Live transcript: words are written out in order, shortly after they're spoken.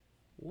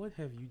What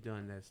have you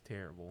done that's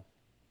terrible?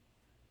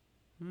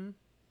 Hmm?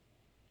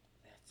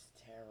 That's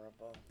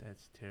terrible.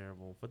 That's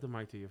terrible. Put the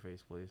mic to your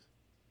face, please.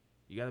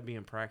 You gotta be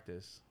in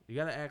practice. You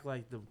gotta act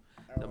like the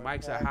Are we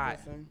mics are hot.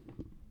 practicing?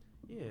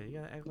 Yeah, you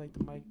gotta act like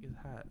the mic is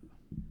hot.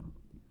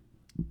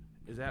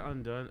 Is that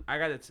undone?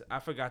 I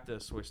forgot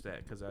to switch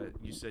that because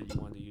you said you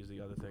wanted to use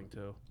the other thing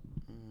too.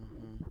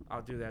 Mm-hmm.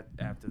 I'll do that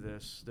after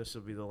this. This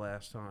will be the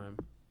last time.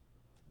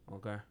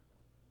 Okay.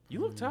 You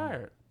look Mm.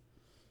 tired.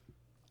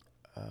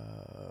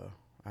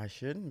 I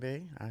shouldn't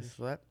be. I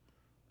slept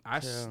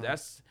till.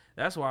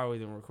 That's why we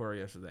didn't record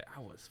yesterday. I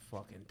was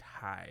fucking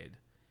tired,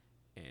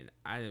 and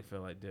I didn't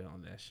feel like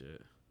doing that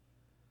shit.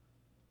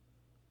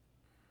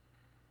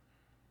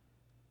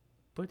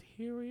 But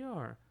here we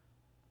are.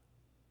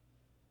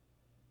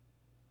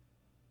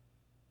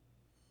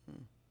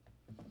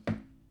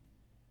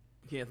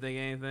 Can't think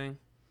of anything.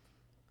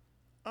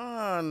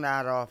 Oh,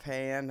 not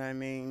offhand. I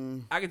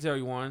mean, I can tell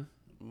you one.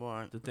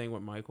 what? The thing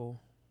with Michael,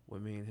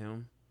 with me and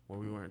him, where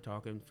we weren't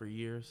talking for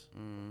years.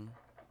 Mm,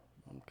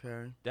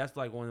 okay. That's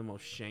like one of the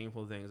most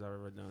shameful things I've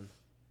ever done.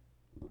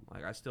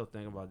 Like I still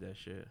think about that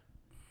shit.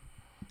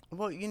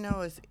 Well,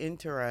 it's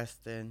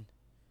interesting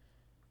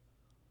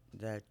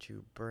that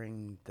you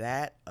bring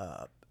that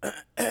up.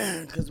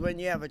 Because when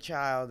you have a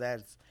child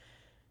that's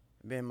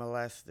been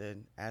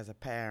molested as a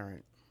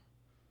parent,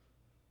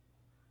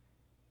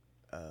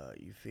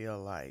 you feel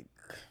like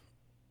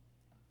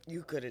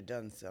you could have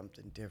done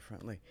something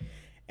differently.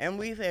 And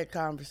we've had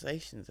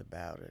conversations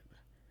about it,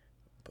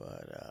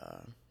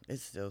 but it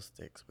still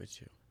sticks with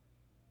you.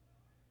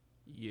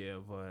 Yeah,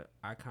 but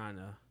I kind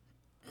of.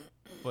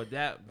 But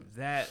that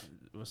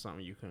was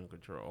something you couldn't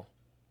control.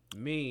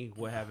 Me,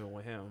 what happened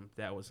with him,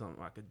 that was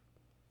something I could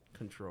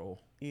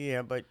control.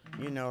 Yeah, but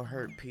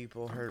hurt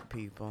people hurt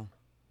people.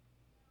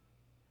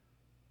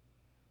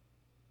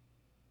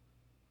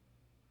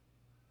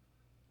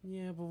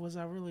 Yeah, but was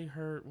I really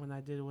hurt when I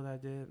did what I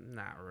did?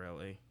 Not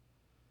really.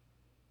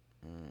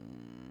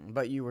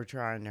 But you were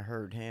trying to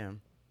hurt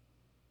him.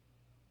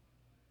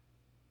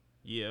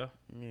 Yeah.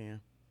 Yeah.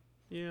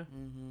 Yeah.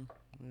 Mhm.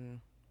 Yeah.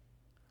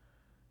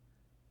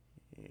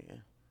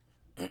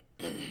 Yeah.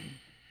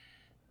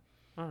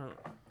 All right.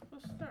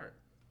 Let's start.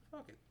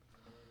 Fuck it.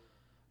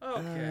 All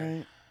Okay.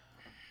 right.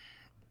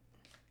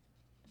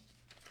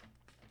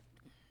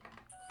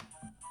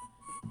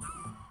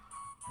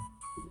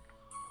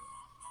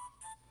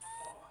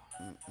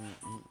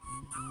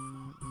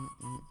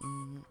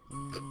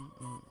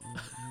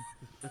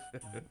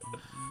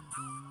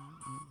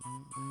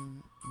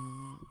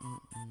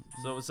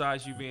 So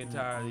besides you being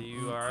tired, are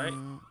you all right?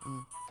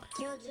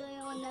 Killjoy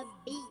on the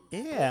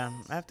beat. Yeah,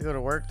 I have to go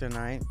to work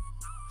tonight.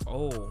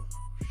 Oh,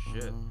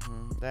 shit.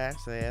 They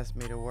actually asked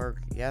me to work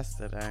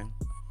yesterday.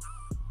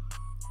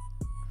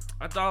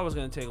 I thought it was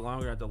gonna take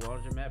longer at the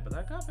laundromat, but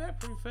I got back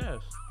pretty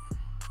fast.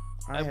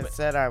 I had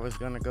said I was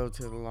gonna go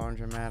to the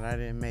laundromat. I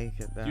didn't make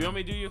it though. Do you want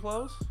me to do your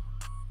clothes?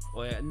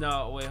 Wait,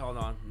 no, wait, hold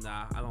on.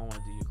 Nah, I don't want to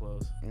do your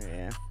clothes.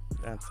 Yeah,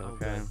 that's I'm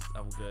okay. good.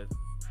 I'm good.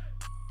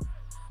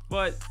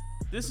 But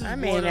this is. I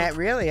mean,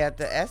 at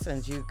the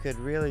essence, you could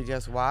really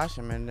just wash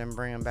them and then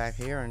bring them back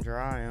here and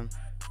dry them.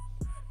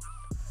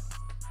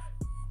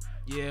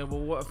 Yeah,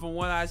 but from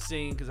what I've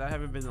seen, because I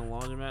haven't been to the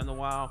laundromat in a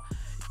while,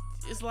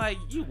 it's like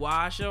you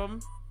wash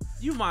them.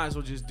 You might as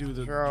well just do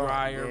the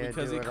dryer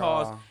because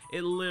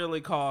it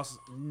literally costs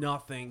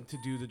nothing to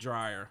do the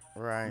dryer.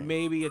 Right.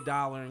 Maybe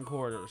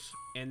 $1.25,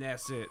 and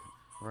that's it.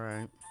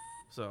 Right.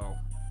 So,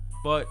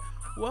 but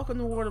welcome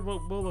to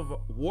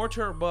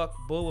Waterbuck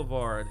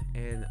Boulevard,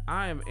 and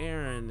I am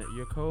Aaron,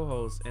 your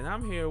co-host, and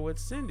I'm here with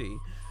Cindy,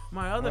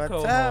 my other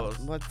co-host.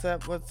 What's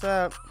up? What's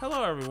up?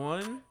 Hello,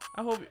 everyone.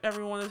 I hope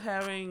everyone is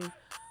having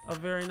a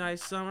very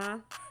nice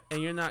summer,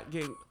 and you're not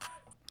getting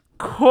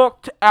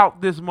cooked out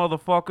this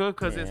motherfucker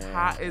because it's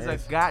hot as a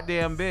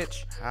goddamn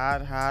bitch.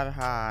 Hot, hot,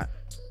 hot.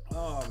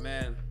 Oh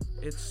man,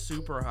 it's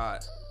super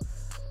hot.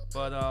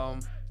 But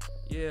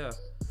yeah.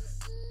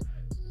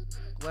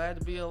 Glad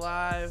to be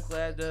alive.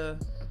 Glad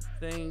the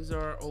things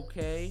are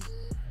okay,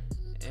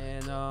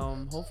 and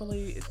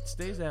hopefully it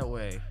stays that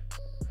way.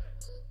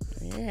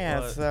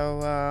 Yeah.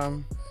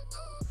 So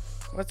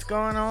what's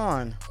going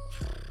on?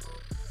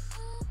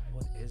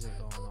 What isn't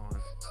going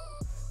on?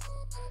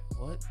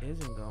 What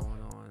isn't going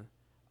on?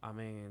 I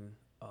mean,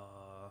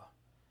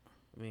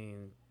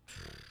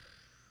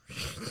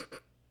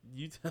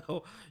 you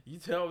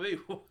tell me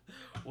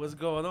what's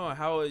going on.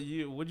 How are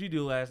you? What'd you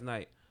do last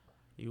night?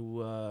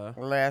 You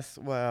Last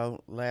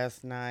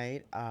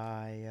night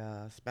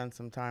I spent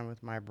some time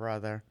with my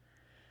brother.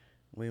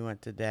 We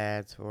went to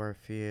Dad's for a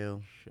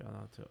few. Shout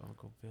out to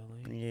Uncle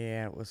Billy.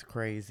 Yeah, it was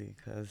crazy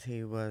because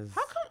he was.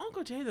 How come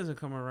Uncle Jay doesn't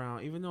come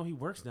around even though he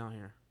works down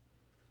here?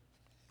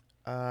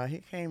 He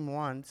came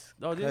once.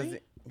 Oh, did he?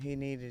 He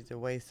needed to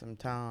waste some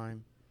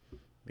time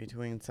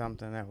between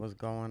something that was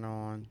going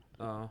on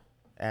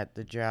at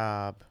the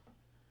job.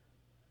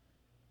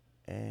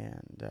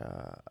 And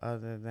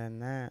other than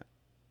that,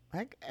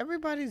 like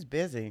everybody's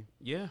busy.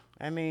 Yeah.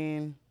 I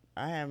mean,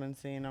 I haven't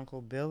seen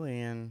Uncle Billy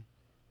in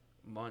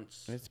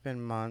months. It's been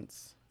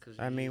months. 'Cause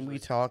I mean, we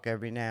usually talk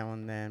every now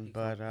and then,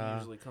 but he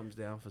usually comes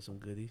down for some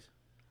goodies.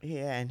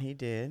 yeah, and he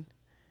did.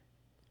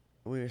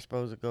 We were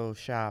supposed to go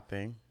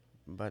shopping,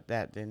 but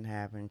that didn't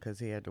happen because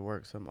he had to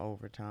work some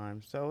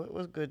overtime. So it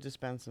was good to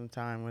spend some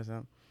time with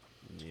him.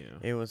 Yeah.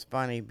 It was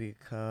funny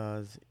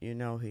because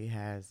he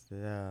has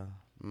the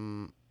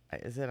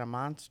is it a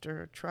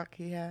monster truck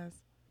he has?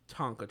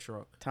 Tonka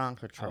truck.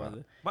 Tonka I was truck.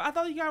 it. But I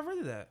thought he got rid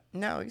of that.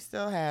 No, he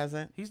still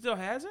hasn't. He still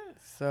has it?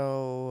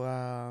 So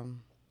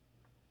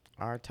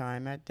our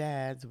time at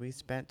Dad's, we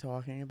spent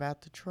talking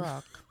about the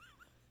truck,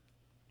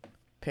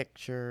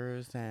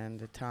 pictures, and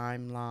the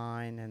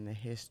timeline, and the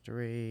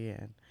history,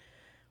 and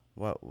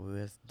what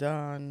was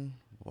done,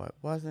 what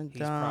wasn't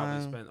He's probably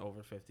done. spent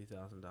over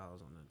 $50,000 on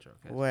that truck.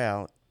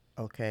 Well,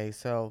 okay,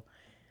 so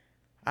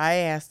I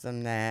asked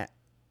him that.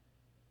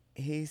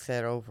 He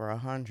said over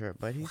 100,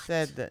 but he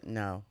said that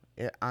no.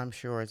 I'm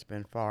sure it's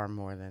been far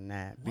more than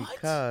that What?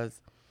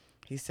 because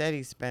he said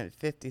he spent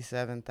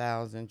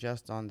 57,000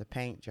 just on the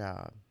paint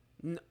job.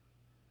 No,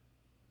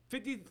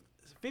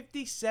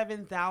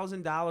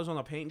 $57,000 on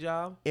a paint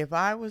job? If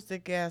I was to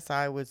guess,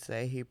 I would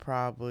say he's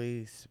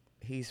probably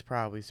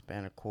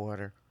spent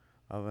 $250,000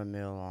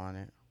 on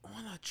it.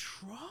 On a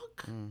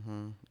truck?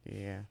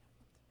 Yeah.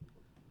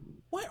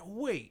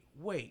 Wait.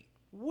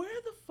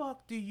 Where the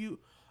fuck do you?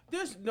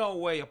 There's no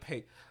way a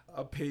paint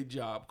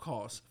job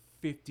costs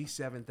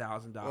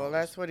 $57,000. Well,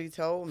 that's what he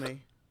told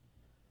me.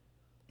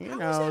 You How is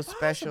know, that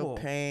special possible?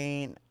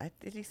 paint.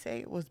 Did he say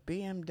it was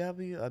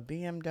BMW? A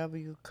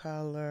BMW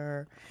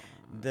color.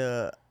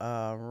 The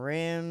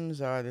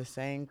rims are the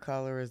same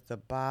color as the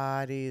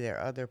body. There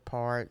are other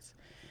parts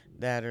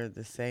that are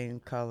the same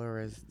color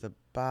as the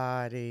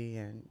body,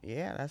 and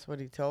yeah, that's what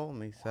he told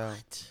me. So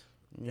What?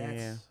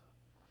 yeah,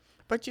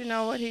 but you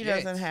know what? He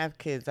Shit. doesn't have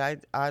kids.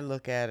 I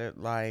look at it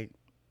like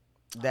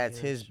that's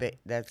yeah, his that's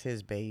that's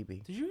his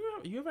baby. Did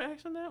you ever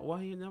ask him that?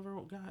 Why he never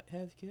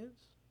had kids?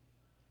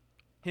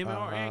 Him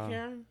or Aunt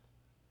Karen?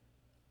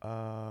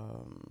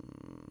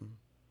 Um,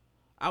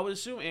 I would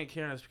assume Aunt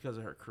Karen's because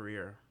of her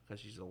career, because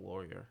she's a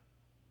lawyer,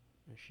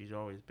 and she's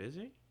always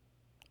busy.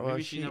 well,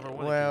 Maybe she never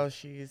wanted well, kids.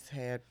 she's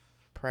had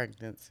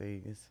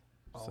pregnancies,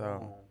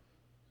 so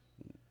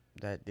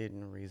that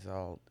didn't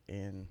result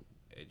in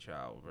A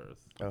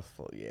childbirth. a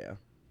full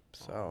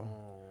So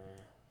Oh.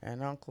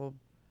 and Uncle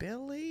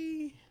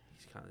Billy,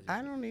 He's kind of.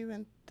 I don't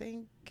even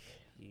think.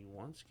 He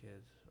wants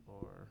kids,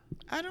 or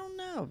I don't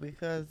know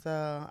because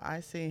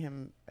I see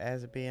him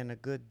as being a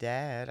good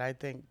dad. I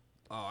think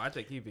I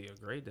think he'd be a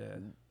great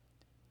dad.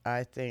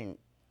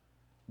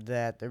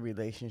 that the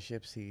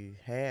relationships he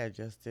had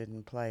just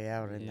didn't play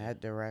out in Yeah.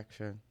 that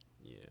direction.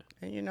 Yeah.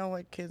 And you know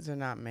what? Kids are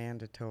not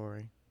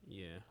mandatory.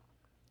 Yeah.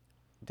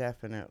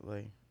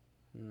 Definitely,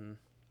 Mm.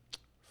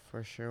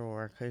 for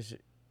sure. Because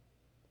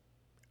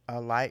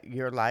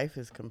your life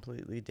is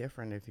completely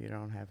different if you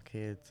don't have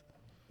kids.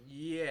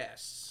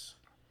 Yes.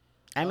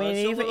 I mean, It's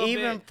a even little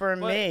even bit, for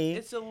but me,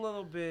 it's a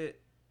little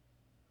bit.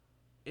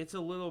 It's a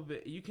little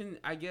bit. You can.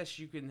 I guess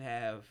you can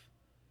have.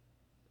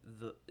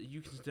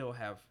 You can still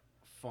have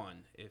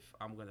fun, if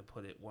I'm gonna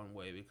put it one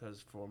way,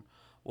 because from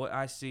what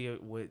I see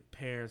with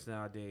parents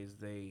nowadays,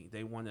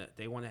 they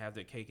wanna have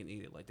their cake and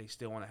eat it. Like, they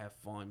still wanna have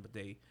fun, but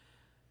they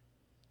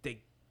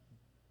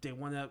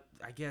wanna,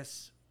 I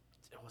guess.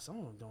 Well, some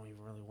of them don't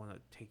even really want to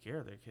take care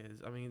of their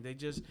kids. I mean, they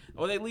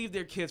leave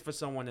their kids for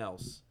someone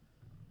else,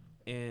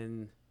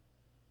 and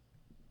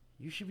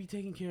you should be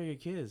taking care of your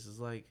kids. It's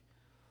like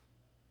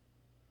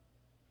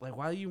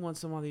why do you want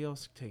somebody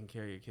else taking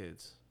care of your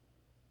kids?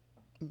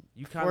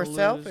 You kind for of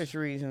selfish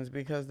reasons,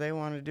 because they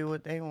want to do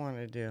what they want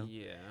to do.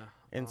 Yeah.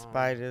 In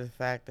spite of the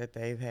fact that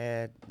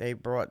they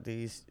brought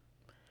these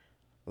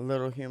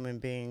little human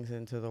beings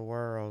into the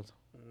world.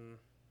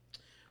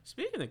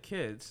 Speaking of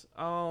kids,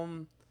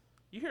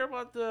 you hear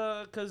about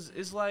because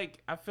it's like,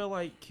 I feel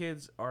like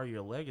kids are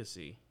your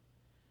legacy.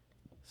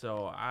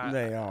 So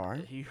They are.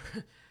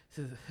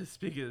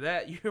 Speaking of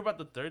that, you hear about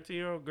the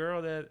 13-year-old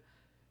girl that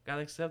got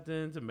accepted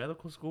into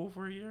medical school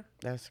for a year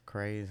That's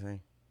crazy.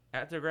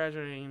 after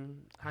graduating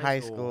High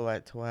school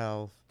at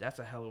 12. That's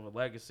a hell of a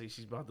legacy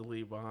she's about to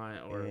leave behind.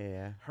 Or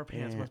Yeah. her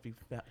parents yeah. must be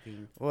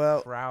fucking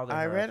Well, proud of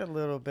I her. read a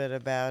little bit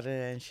about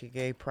it, and she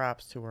gave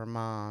props to her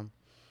mom.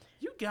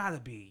 You gotta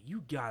be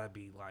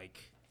like.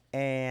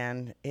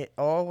 And it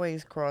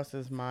always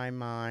crosses my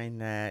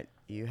mind that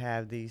you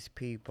have these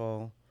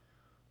people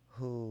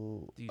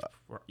who, These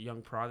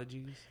young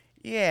prodigies.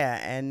 yeah,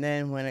 and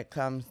then when it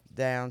comes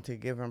down to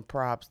giving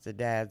props, the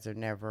dads are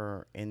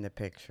never in the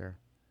picture.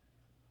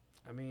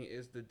 I mean,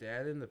 is the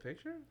dad in the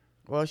picture?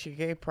 Well, she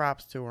gave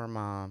props to her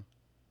mom.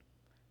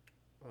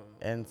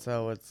 And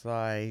so it's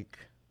like,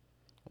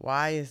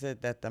 why is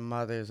it that the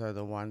mothers are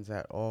the ones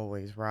that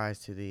always rise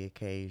to the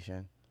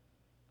occasion?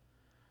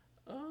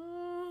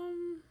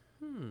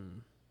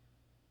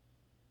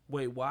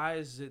 Wait, why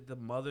is it the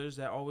mothers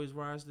that always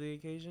rise to the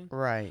occasion?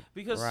 Right.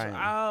 Because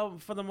right.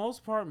 for the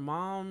most part,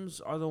 moms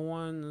are the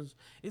ones.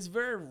 It's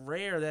very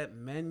rare that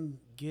men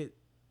get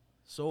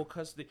sole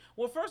custody.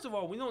 Well, first of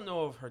all, we don't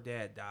know if her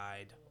dad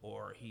died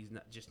or he's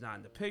not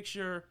in the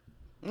picture.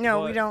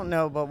 No, we But don't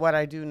know, but what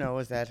I do know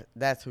is that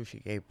that's who she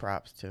gave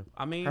props to.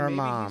 I mean, Her maybe he's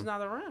mom.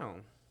 not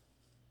around.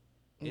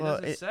 It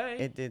Well, doesn't say.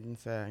 it didn't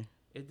say.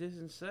 It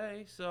doesn't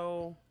say.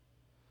 So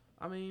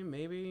I mean,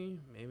 maybe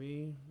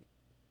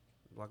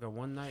like a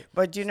one night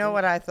But you know stand.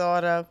 what I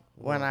thought of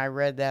when What? I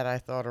read that? I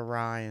thought of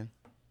Ryan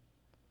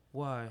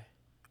Why?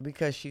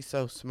 because she's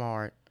so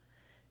smart,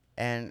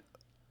 and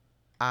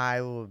I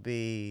will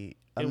be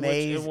In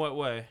amazed what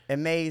way?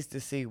 amazed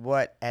to see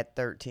what at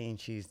 13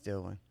 she's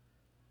doing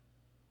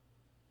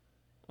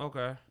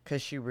Okay.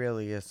 because she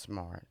really is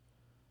smart.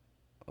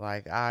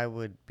 Like I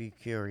would be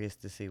curious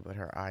to see what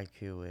her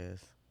IQ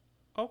is.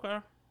 Okay.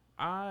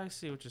 I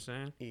see what you're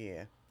saying.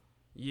 Yeah.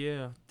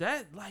 Yeah.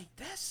 That like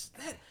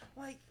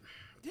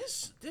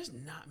there's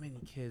not many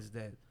kids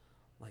that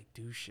like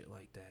do shit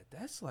like that.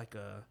 That's like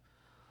a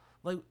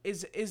like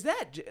is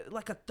that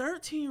like a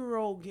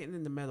 13-year-old getting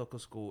into medical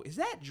school? Is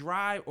that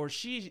drive or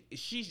she's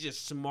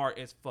just smart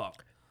as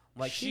fuck?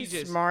 Like she She's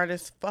just smart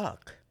as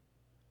fuck.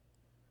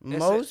 That's it.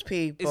 Most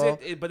people.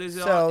 But is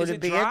it So is to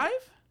it be drive?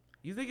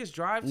 You think it's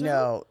drive too?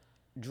 no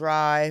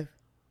drive,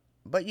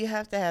 but you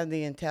have to have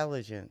the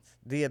intelligence,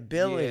 the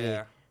ability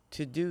Yeah.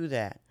 to do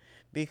that,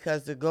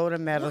 because to go to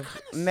What kind of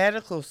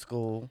medical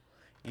school,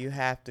 you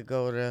have to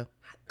go to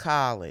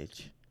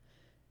college.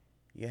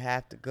 You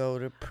have to go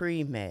to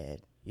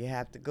pre-med. You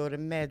have to go to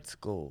med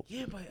school.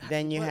 Yeah, but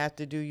Then you have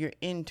to do your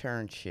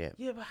internship.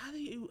 yeah, but how do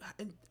you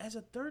as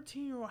a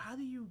 13-year-old, how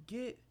do you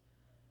get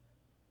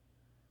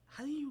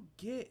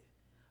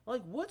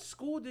like what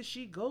school did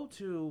she go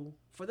to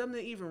for them to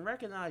even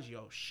recognize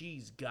yo,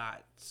 she's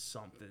got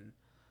something.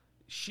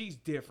 She's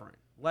different.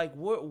 Like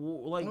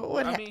like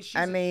I mean,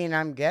 I mean,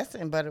 I'm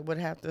guessing, but it would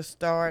have to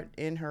start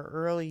in her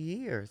early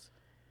years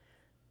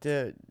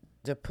to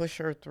push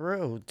her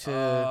through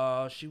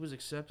to. she was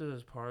accepted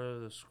as part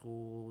of the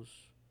school's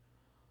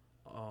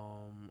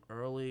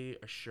early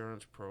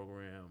assurance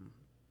program.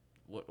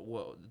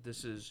 What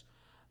this is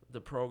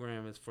the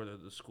program is for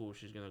the school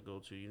she's gonna go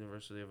to,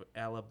 University of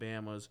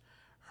Alabama's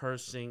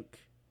Hershink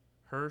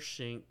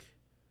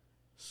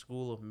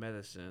School of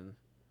Medicine,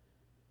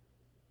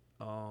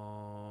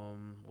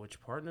 which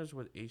partners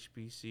with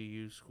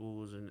HBCU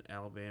schools in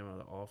Alabama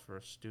to offer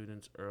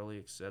students early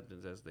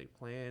acceptance as they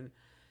plan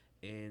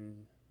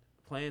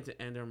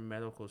to enter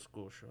medical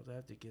school. She'll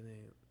have to get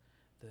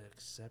the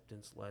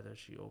acceptance letter.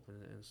 She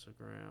opened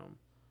Instagram.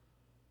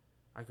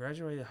 I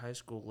graduated high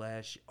school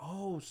last year.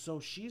 Oh, so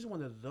she's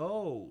one of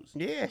those.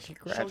 Yeah, she So she's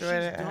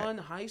graduated done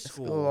high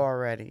school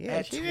already. Yeah,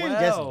 at she 12. didn't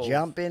just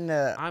jump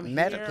into I'm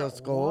medical here.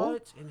 school.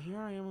 What? And here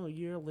I am a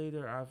year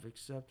later. I've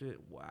accepted.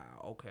 Wow.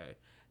 Okay.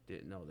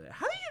 Didn't know that.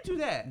 How do you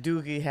do that?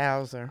 Doogie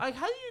Howser. Like,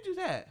 how do you do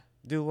that?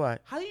 Do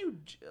what? How do you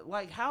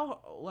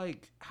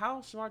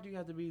how smart do you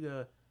have to be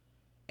to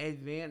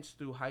advance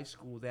through high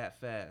school that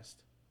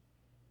fast?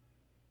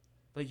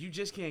 Like, you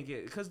just can't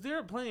get because there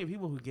are plenty of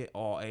people who get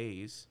all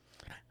A's.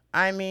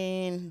 I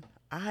mean,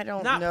 I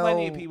don't Not know.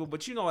 plenty of people,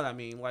 but you know what I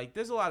mean. Like,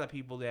 there's a lot of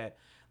people that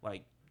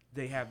like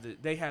they have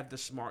the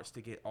smarts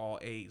to get all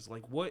A's.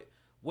 Like, what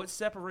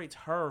separates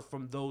her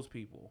from those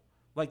people?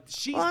 Like,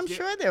 Well, I'm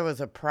sure there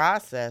was a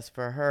process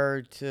for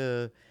her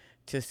to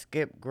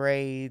skip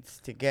grades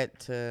to get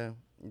to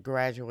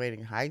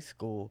graduating high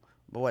school.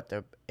 But what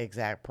the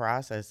exact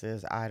process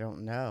is, I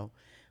don't know.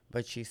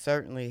 But she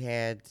certainly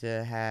had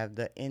to have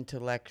the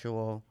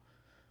intellectual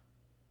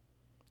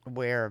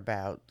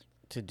whereabouts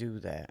to do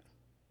that.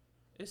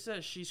 It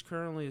says she's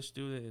currently a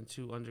student in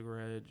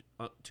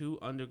two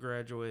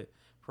undergraduate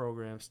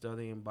programs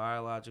studying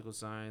biological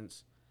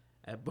science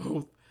at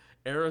both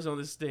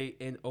Arizona State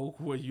and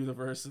Oakwood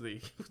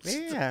University.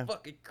 Yeah.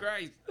 Fucking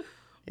Christ.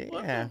 Yeah.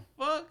 What the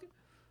fuck?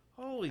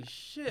 Holy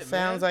shit, man.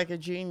 Sounds like a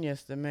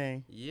genius to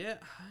me. Yeah,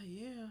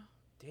 yeah.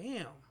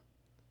 Damn.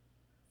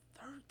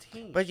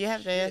 13. But you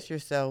have to Shit. ask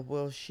yourself,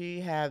 will she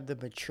have the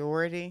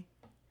maturity?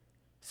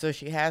 So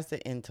she has the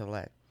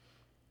intellect.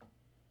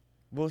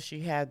 Will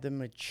she have the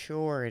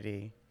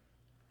maturity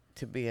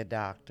to be a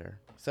doctor?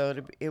 So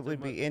it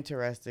would be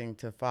interesting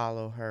to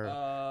follow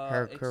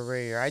her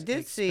career. I did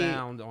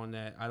expound on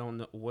that. I don't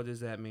know. What does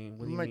that mean?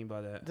 What do you mean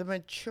by that? the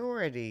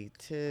maturity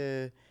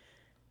to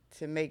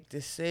make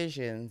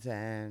decisions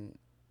and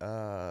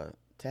to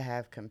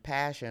have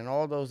compassion,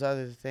 all those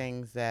other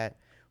things that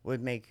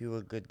would make you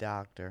a good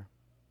doctor.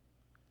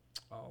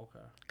 Oh,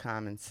 okay.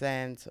 Common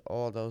sense,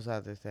 all those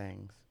other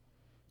things,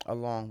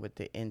 along with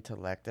the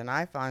intellect. And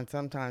I find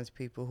sometimes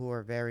people who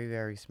are very,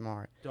 very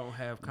smart Don't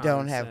have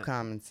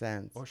common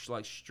sense. or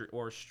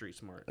street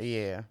smart.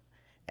 Yeah.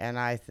 And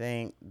I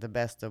think the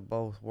best of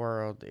both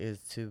worlds is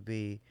to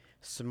be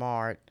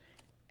smart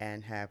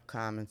and have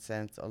common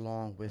sense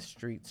along with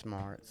street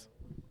smarts.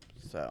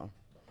 So,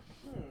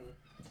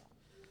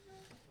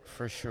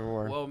 for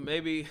sure. Well,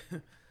 maybe.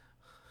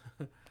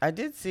 I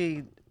did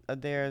see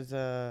there's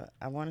I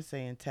want to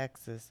say in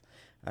Texas,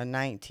 a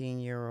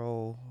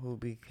 19-year-old who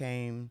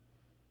became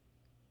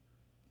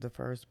the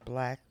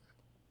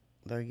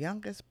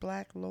youngest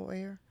black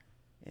lawyer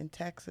in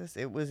Texas.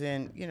 It was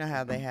in, you know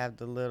how they have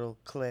the little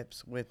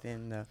clips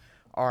within the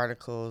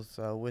articles,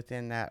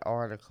 within that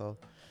article,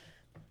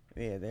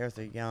 Yeah, there's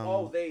a young.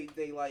 Oh, they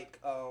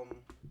like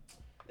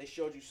they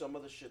showed you some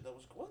other shit that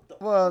was what the.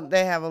 Well, fuck?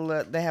 they have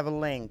a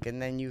link,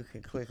 and then you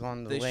can click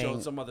on the They showed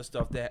link. some other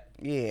stuff that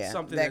Yeah,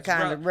 something that that's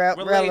kind of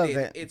related.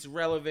 relevant. It's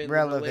relevant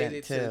Relevant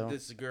related to too.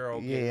 this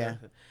girl. Yeah.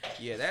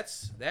 Yeah,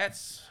 that's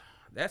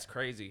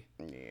crazy.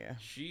 Yeah.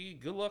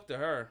 Good luck to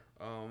her.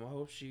 I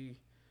hope she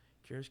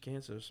cures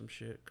cancer or some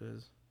shit,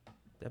 cause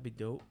that'd be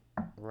dope.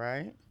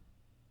 Right.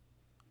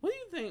 What do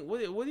you think?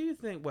 What do you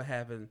think would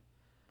happen?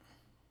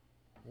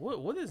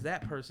 What does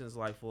that person's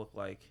life look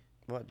like?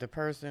 What the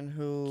person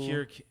who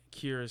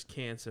Cures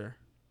cancer.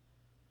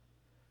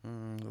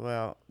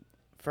 well,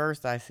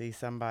 first I see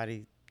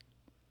somebody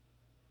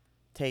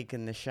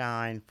taking the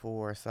shine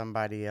for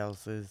somebody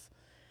else's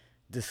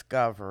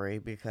discovery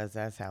because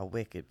that's how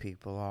wicked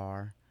people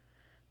are.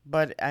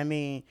 But I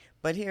mean,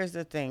 but here's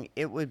the thing,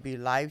 it would be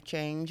life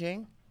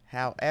changing.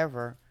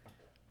 However,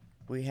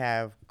 we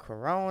have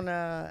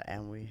corona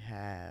and we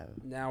have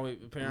Apparently now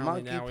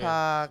we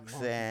have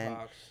monkeypox, and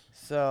monkeypox.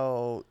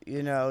 so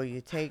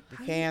you take the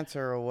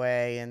cancer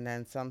away and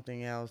then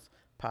something else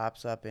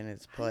pops up in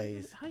its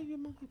place. How you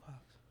get monkeypox?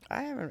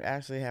 I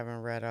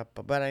haven't read up,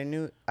 but I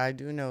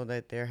do know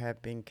that there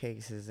have been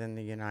cases in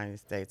the United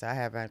States. I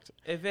haven't.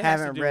 If it has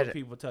to haven't do read with it.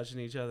 people touching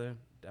each other,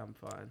 I'm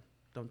fine.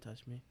 Don't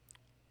touch me.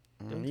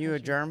 You a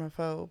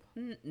germaphobe?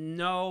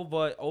 No,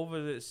 but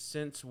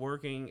since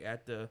working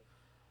at the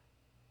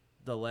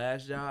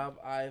last job,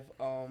 I've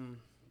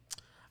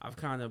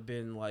kind of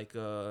been like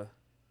a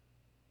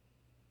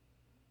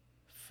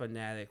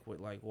fanatic with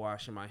like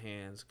washing my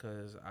hands,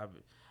 because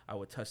I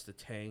would touch the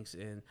tanks,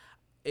 and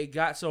it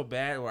got so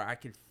bad where I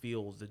could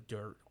feel the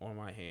dirt on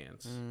my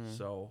hands.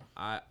 So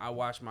I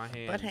wash my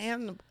hands. But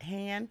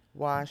hand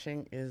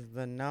washing is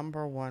the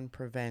number one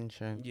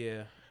prevention.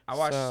 Yeah,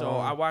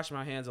 I wash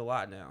my hands a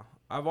lot now.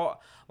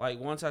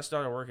 Once I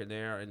started working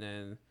there, and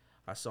then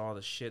I saw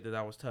the shit that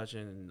I was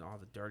touching and all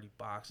the dirty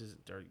boxes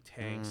and dirty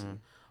tanks and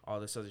all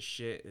this other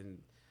shit, and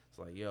it's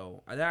like,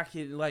 yo, and I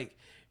can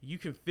you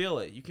can feel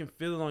it. You can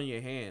feel it on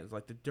your hands.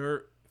 Like the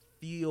dirt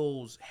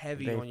feels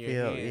heavy on your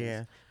hands.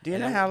 Yeah. Do you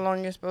know how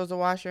long you're supposed to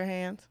wash your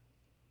hands?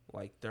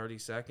 Like 30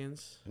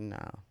 seconds. No.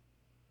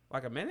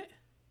 Like a minute?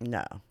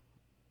 No.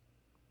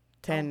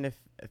 10 to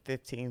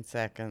 15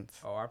 seconds.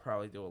 Oh, I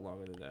probably do it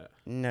longer than that.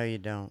 No, you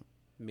don't.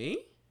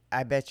 Me?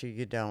 I bet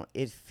you don't.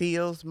 It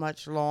feels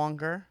much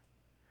longer,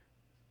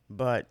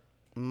 but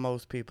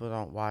most people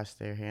don't wash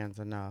their hands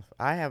enough.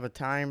 I have a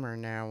timer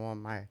now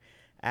on my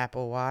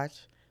Apple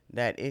Watch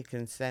that it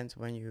can sense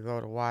when you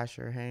go to wash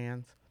your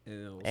hands. And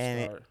it'll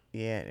start.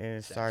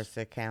 It starts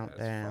to count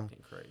down. That's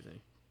fucking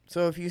crazy.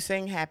 So if you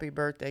sing happy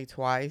birthday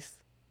twice,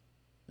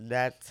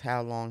 that's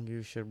how long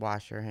you should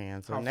wash your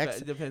hands. So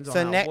it depends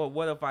on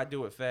what if I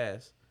do it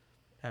fast?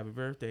 Happy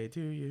birthday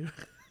to you.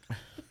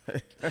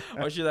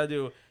 Or should I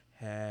do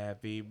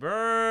happy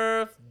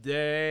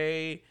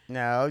birthday?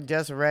 No,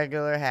 just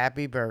regular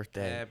happy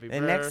birthday. Happy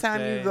the next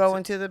time you birthday go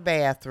into the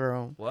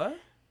bathroom, what?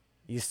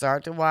 You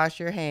start to wash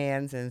your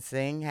hands and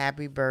sing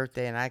happy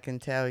birthday, and I can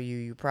tell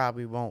you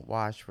probably won't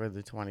wash for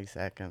the 20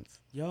 seconds.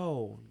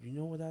 Yo, you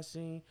know what I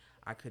seen?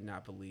 I could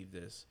not believe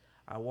this.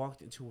 I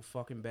walked into a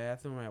fucking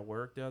bathroom at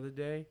work the other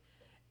day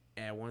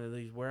at one of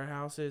these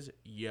warehouses.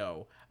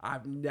 Yo,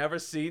 I've never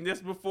seen this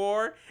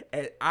before,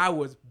 and I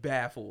was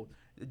baffled.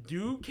 The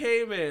dude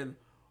came in,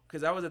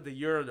 because I was at the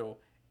urinal,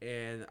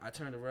 and I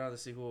turned around to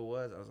see who it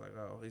was. I was like,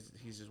 oh,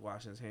 he's just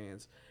washing his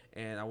hands.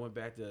 And I went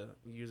back to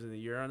using the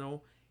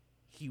urinal.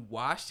 He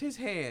washed his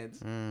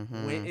hands,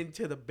 went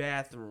into the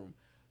bathroom,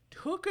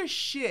 took a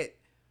shit.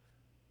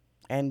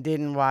 And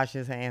didn't wash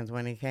his hands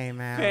when he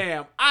came out.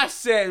 Fam, I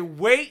said,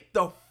 wait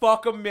the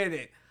fuck a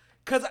minute.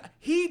 Because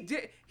he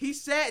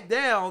sat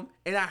down,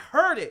 and I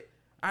heard it.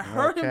 I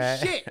heard him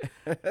shit.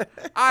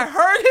 I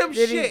heard him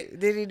shit.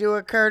 Did he do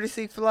a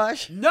courtesy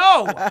flush?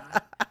 No. I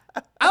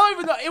don't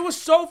even know. It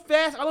was so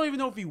fast, I don't even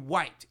know if he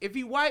wiped. If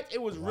he wiped,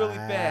 it was really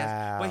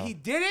fast. But he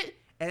did it,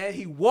 and then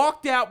he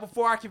walked out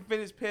before I could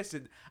finish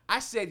pissing. I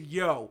said,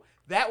 yo,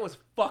 that was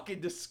fucking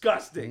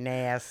disgusting.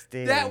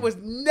 Nasty. That was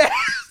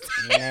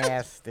nasty.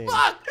 Nasty.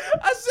 Fuck.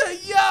 I said,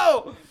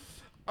 yo.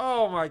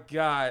 Oh, my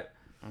God.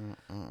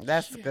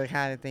 That's the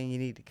kind of thing you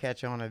need to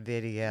catch on a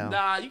video.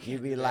 Nah, you can't.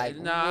 You'd be like,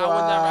 nah,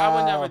 I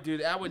would never do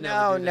that. I would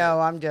never do that. No,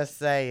 I'm just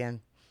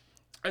saying.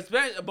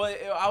 Especially, but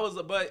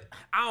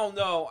I don't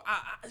know.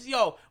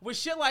 Yo, with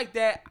shit like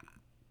that,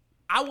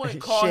 I wouldn't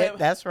call him.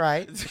 That's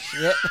right.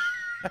 Shit.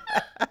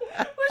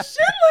 With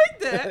shit like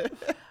that,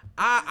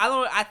 I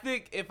don't. I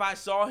think if I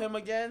saw him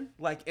again,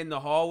 like in the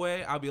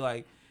hallway, I'll be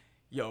like,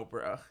 "Yo,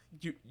 bro,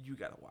 you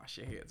gotta wash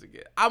your hands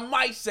again." I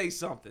might say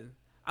something.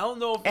 I don't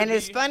know if. And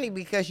it's funny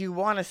because you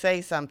want to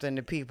say something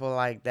to people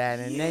like that,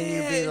 and then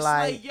you be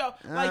like, yo,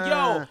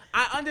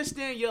 I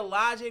understand your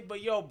logic,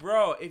 but yo,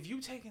 bro, if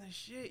you taking a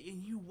shit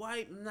and you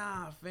wipe,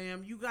 nah,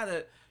 fam, you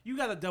gotta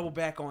double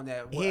back on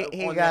that.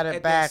 He got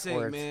it backwards,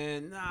 sink,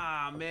 man.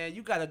 Nah, man,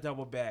 you gotta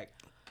double back.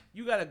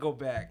 You gotta go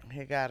back.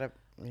 He got it.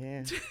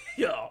 Yeah.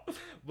 Yo,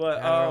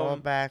 but roll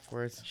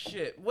backwards.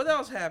 Shit. What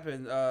else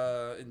happened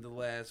in the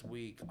last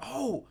week?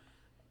 Oh,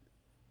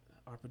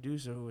 our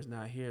producer who is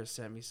not here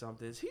sent me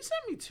something. He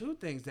sent me two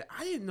things that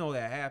I didn't know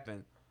that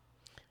happened.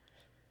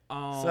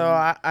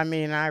 So I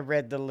mean, I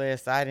read the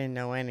list. I didn't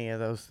know any of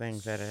those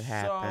things that had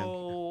happened.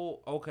 So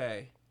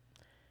okay.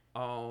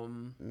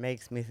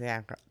 Makes me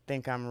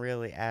think I'm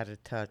really out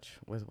of touch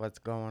with what's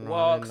going on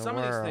Well, in the some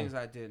of these world. things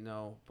I didn't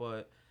know,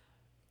 but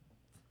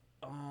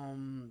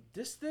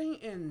this thing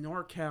in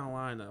North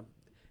Carolina,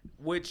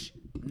 which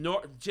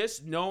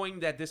just knowing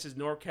that this is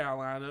North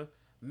Carolina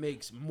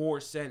makes more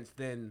sense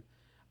than.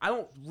 I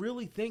don't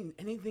really think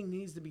anything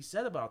needs to be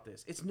said about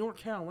this. It's North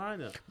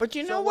Carolina. But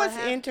you So know what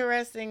what's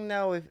interesting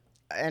though,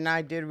 and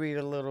I did read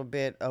a little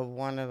bit of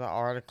one of the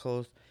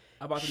articles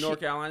about the North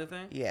Carolina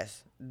thing?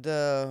 Yes,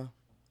 So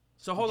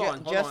hold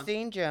on.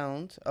 Justine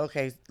Jones.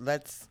 Okay,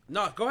 let's.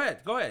 No, go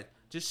ahead.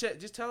 Just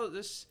tell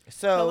this.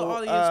 So tell the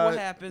audience what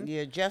happened.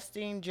 Yeah,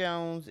 Justine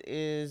Jones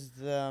is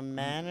the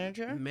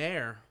manager.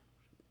 Mayor.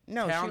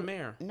 No, Town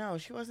mayor. No,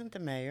 she wasn't the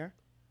mayor.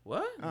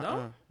 What?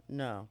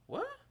 No.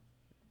 What?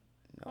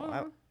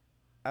 No,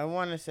 I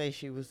want to say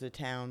she was the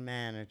town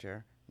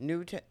manager.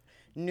 New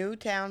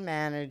town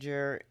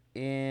manager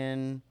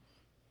in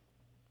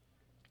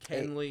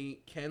Kenley,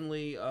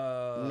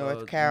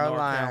 North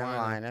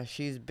Carolina.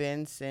 She's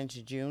been since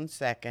June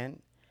 2nd.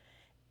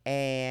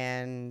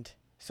 And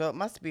so it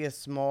must be a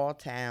small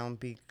town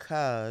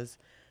because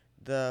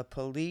the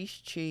police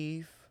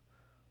chief,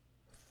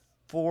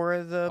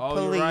 for the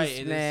policemen, right.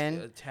 It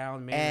is a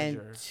town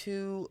manager. and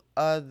two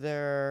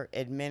other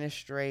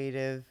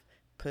administrative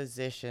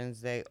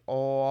positions, they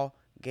all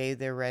gave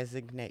their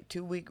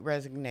 2-week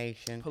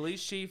resignation.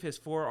 Police chief, his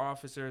 4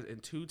 officers,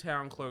 and 2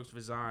 town clerks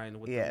resigned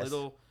with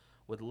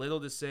little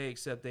to say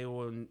except they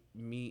will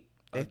meet.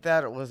 They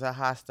thought it was a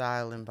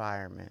hostile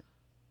environment.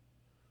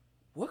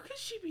 What could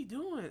she be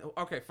doing?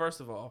 Okay, first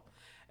of all,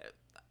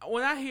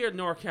 when I hear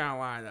North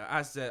Carolina,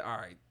 I said, all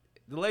right,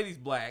 the lady's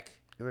black.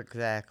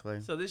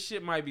 Exactly. So this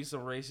shit might be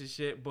some racist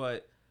shit,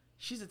 but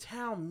she's a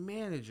town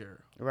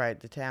manager. Right,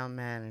 the town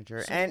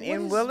manager. So and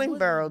in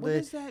Willingboro,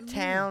 what the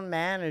town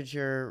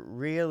manager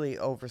really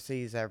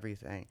oversees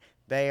everything.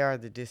 They are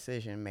the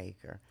decision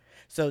maker.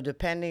 So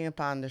depending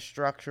upon the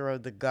structure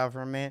of the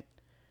government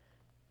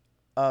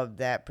of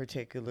that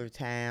particular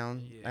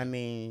town, I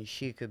mean,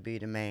 she could be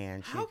the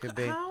man.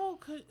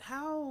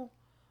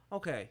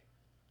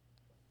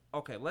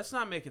 Okay, let's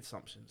not make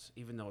assumptions,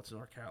 even though it's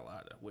North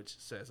Carolina, which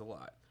says a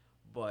lot.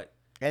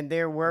 And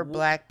there were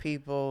black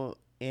people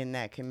in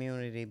that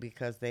community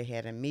because they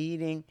had a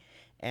meeting,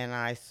 and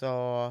I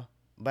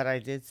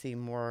did see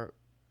more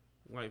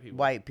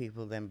white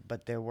people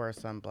but there were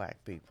some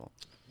black people.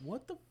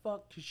 What the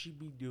fuck could she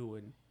be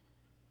doing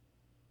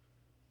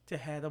to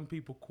have them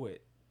people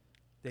quit?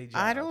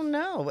 I don't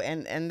know,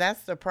 and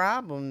that's the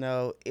problem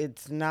though.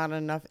 It's not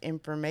enough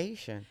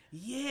information.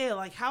 Yeah,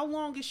 like how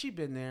long has she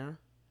been there?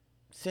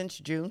 Since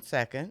June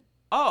 2nd.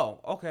 Oh,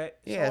 okay.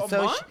 Yeah, so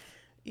a month?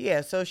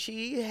 So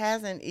she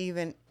hasn't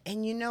even,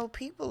 and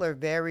people are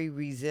very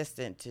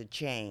resistant to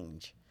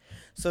change.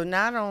 So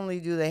not only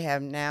do they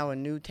have now a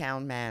new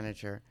town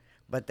manager,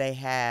 but they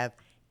have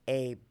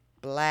a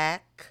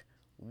black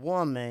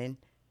woman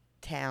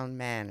town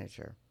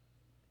manager.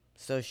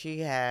 So she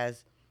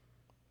has,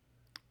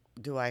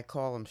 do I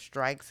call them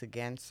strikes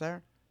against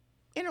her?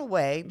 In a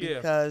way,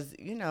 because,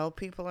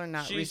 people are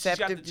not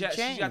receptive to change.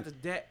 She's got the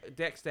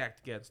deck stacked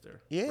against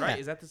her. Yeah. Right?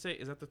 Is that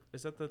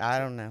the I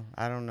don't know.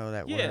 I don't know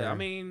that word. Yeah, I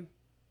mean,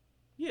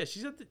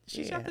 she's got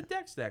the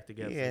deck stacked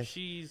against her.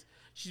 She's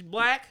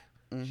black,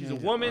 she's a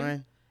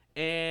woman,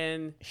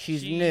 and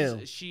she's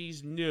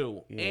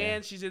new. Yeah.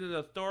 And she's in an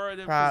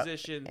authoritative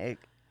position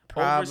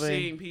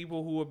overseeing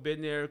people who have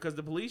been there, because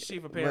the police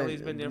chief apparently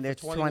has been there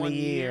for 21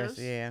 years.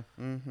 Yeah.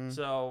 Mm-hmm.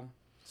 So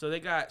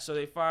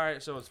they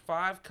fired, so it's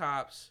 5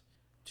 cops,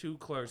 2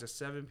 clerks, that's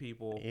 7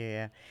 people.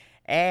 Yeah.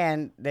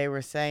 And they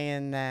were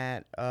saying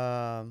that,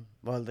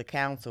 the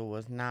council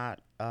was not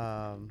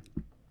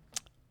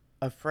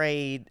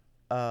afraid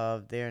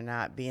of there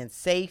not being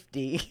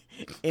safety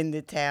in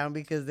the town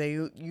because they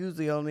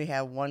usually only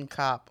have 1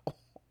 cop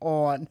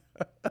on.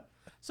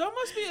 So it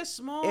must be a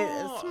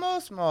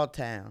small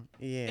town.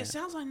 Yeah. It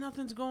sounds like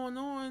nothing's going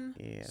on.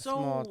 Yeah,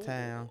 small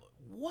town.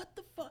 What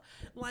the fuck?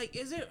 Like,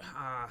 is it?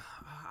 I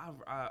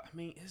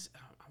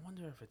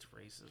wonder if it's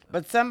racism.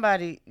 But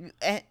somebody,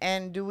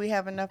 and do we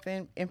have enough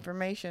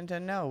information to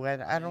know?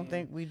 I don't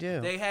think we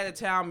do. They had a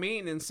town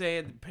meeting and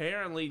said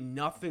apparently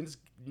nothing's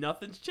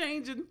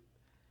changing.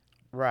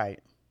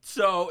 Right.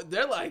 So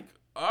they're like,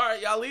 all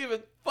right, y'all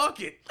leaving. Fuck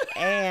it.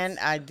 And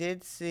I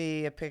did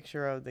see a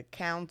picture of the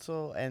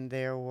council, and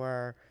there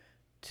were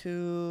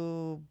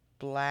 2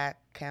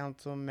 black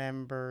council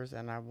members,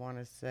 and I want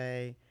to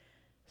say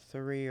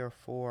 3 or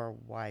 4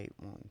 white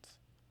ones.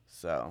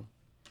 So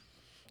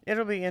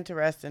it'll be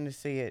interesting to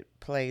see it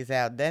plays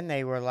out. Then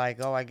they were like,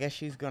 oh, I guess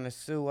she's going to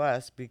sue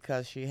us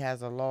because she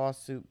has a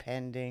lawsuit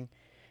pending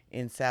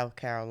in South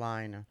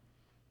Carolina.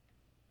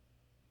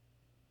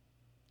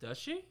 Does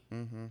she?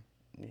 Mm-hmm.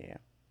 Yeah.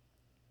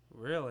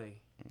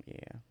 Really?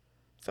 Yeah.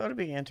 So it'll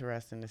be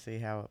interesting to see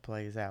how it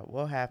plays out.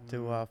 We'll have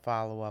to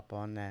follow up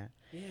on that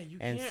Yeah,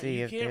 and see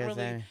you if can't there's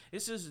really. any.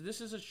 This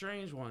is a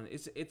strange one.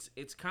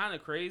 It's kind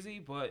of crazy,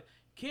 but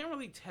can't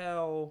really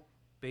tell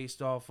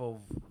based off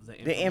of the The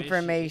information.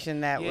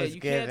 information that Yeah, was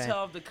you can't given.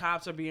 tell if the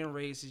cops are being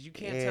racist. You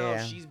can't tell if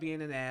Yeah. she's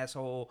being an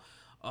asshole.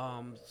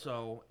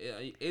 So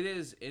it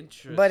is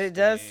But it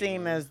does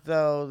seem interesting. as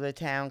though the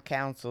town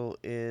council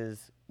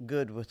is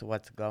good with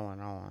what's going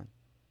on.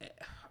 Eh,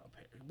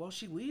 Well,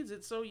 she leads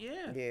it, so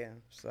yeah. Yeah.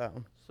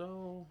 So,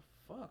 So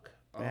fuck.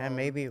 and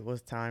maybe it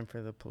was time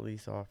for the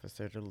police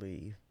officer to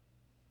leave.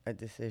 A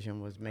decision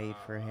was made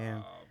for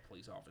him.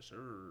 Police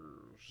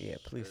officers. Yeah,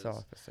 police 'Cause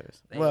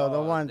officers. They Well, the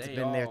all one's they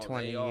been there all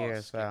 20 they all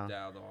years, skipped so.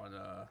 out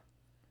on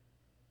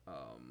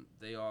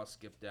they all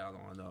skipped out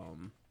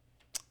on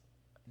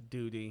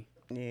duty.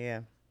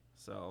 Yeah.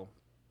 So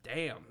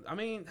damn. I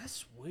mean,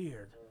 that's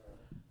weird.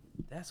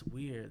 That's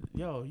weird.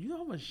 Yo, you know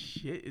how much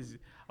shit is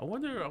I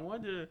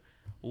wonder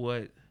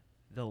what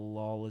the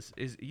lawless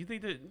is. You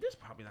think that there's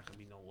probably not gonna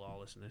be no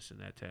lawlessness in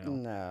that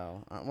town?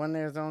 No. When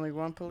there's only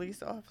one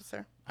police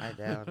officer? I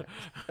doubt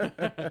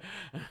it.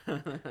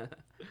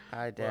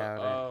 I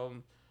doubt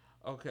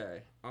it.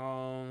 Okay.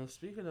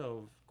 Speaking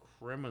of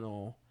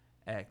criminal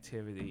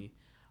activity,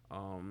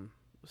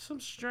 some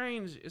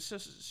strange. It's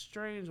just a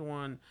strange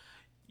one.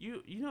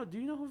 You know? Do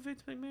you know who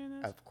Vince McMahon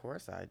is? Of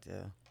course I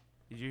do.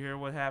 Did you hear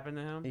what happened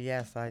to him?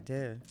 Yes, I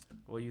did.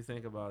 What do you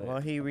think about Well,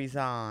 it? he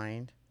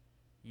resigned.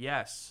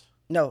 Yes.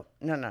 No.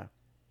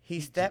 He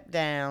stepped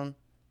down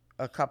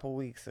a couple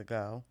weeks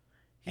ago,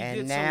 He and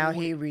did now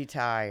some he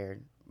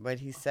retired. But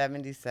he's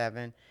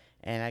 77,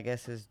 and I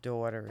guess his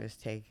daughter is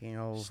taking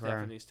over.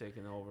 Stephanie's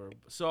taking over.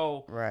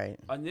 So Right.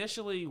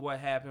 initially, what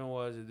happened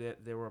was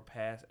that there were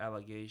past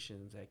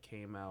allegations that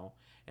came out,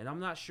 and I'm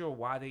not sure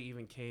why they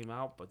even came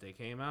out, but they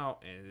came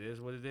out, and it is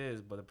what it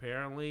is. But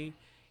apparently,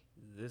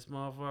 this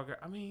motherfucker.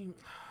 I mean,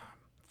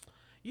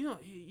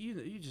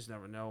 you just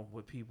never know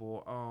with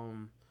people.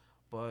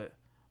 But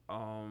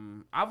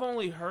I've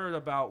only heard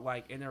about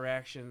like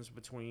interactions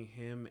between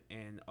him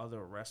and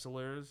other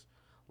wrestlers.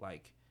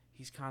 Like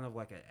he's kind of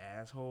like an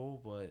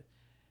asshole,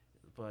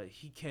 but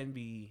he can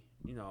be,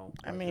 I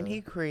like mean,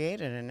 he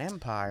created an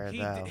empire,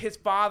 though. his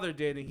father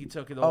did, and he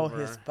took it Oh, over.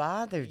 his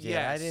father did.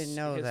 I didn't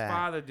know his that.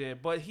 father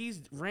did, but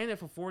he's ran it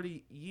for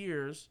 40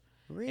 years.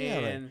 Really?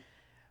 And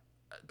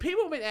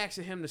people have been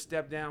asking him to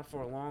step down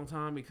for a long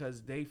time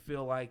because they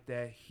feel like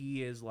that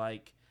he is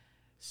like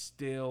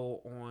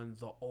still on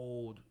the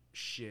old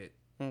shit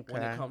when it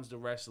Okay. comes to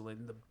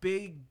wrestling. The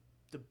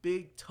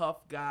big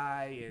tough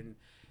guy, and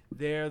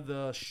they're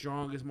the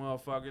strongest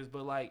motherfuckers.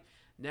 But like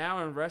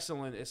now in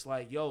wrestling, it's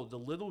like, yo, the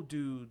little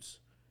dudes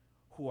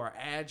who are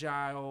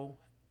agile,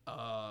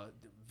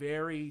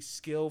 very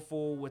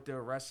skillful with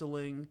their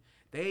wrestling,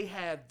 they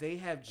have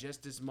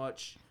just as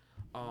much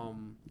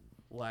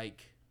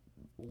like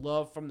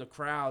love from the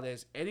crowd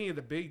as any of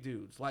the big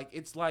dudes. Like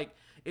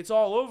it's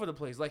all over the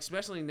place. Like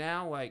especially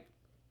now, like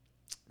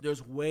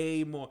there's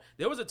way more.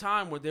 There was a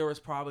time where there was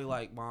probably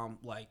like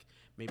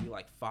maybe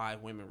like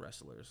 5 women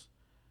wrestlers.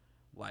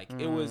 Like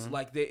it was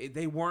like they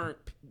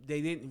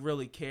didn't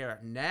really care.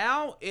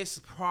 Now it's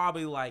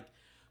probably like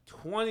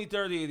 20,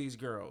 30 of these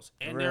girls,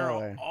 and Really?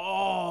 they're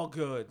all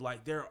good.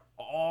 Like they're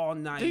all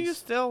nice. Do you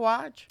still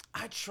watch?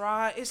 I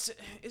try. It's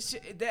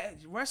that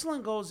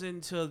wrestling goes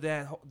into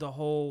the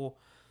whole.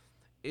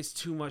 It's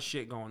too much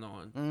shit going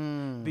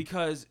on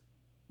because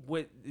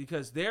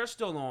they're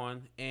still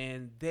on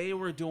and they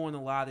were doing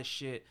a lot of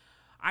shit.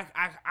 I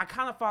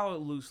kind of follow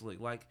it loosely.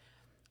 Like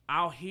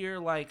I'll hear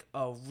like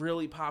a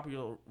really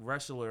popular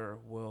wrestler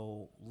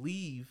will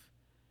leave,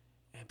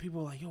 and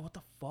people are like, "Yo, what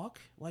the fuck?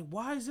 Like,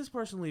 why is this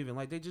person leaving?"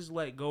 Like they just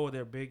let go of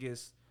their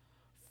biggest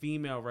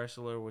female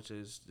wrestler, which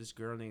is this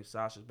girl named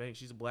Sasha Banks.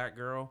 She's a black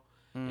girl,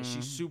 and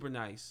she's super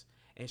nice,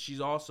 and she's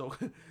also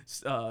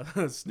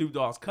Snoop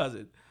Dogg's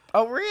cousin.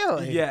 Oh,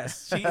 really?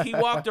 Yes, he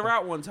walked her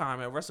out one time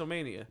at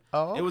WrestleMania.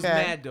 Oh, It was okay.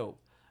 mad dope.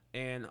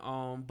 And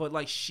but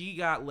like she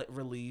got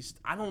released.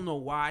 I don't know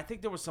why. I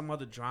think there was some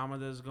other drama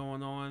that's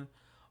going on,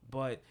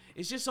 but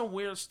it's just some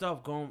weird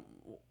stuff going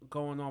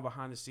on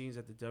behind the scenes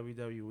at the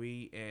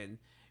WWE, and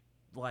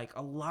like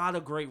a lot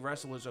of great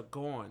wrestlers are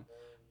gone.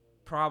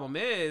 Problem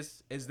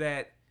is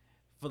that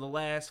for the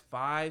last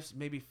 5,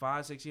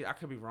 6 years, I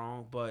could be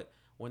wrong, but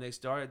when they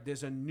started,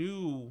 there's a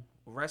new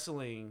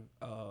wrestling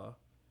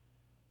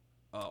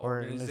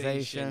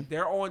organization.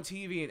 They're on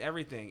TV and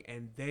everything,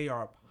 and they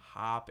are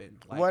popping.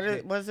 Like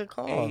What's it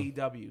called?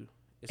 AEW.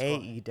 It's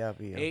called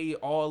AEW.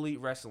 All Elite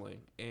Wrestling,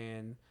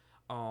 and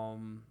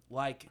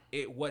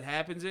what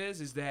happens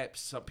is that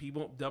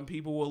dumb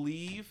people will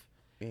leave.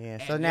 Yeah.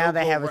 and So now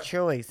they'll they go have a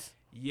choice.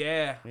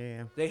 Yeah.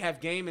 Yeah. They have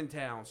game in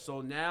town,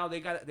 so now they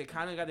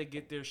kind of got to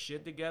get their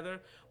shit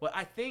together. But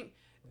I think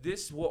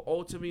this will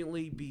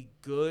ultimately be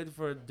good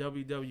for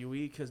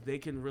WWE because they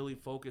can really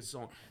focus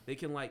on. They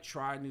can like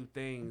try new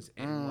things,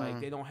 and like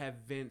they don't have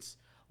Vince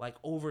like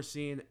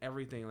overseeing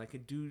everything. Like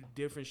can do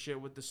different shit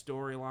with the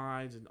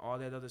storylines and all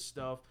that other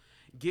stuff.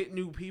 Get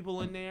new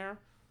people in there,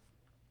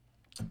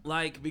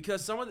 Like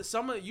because some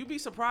of you'd be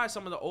surprised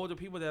some of the older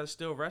people that are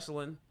still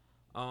wrestling.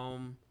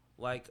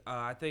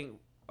 I think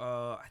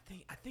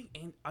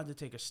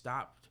Undertaker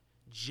stopped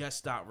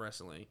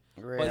wrestling,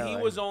 but he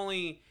Really? was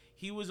only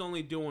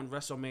doing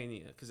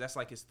WrestleMania because that's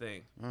like his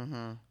thing.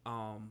 Mm-hmm.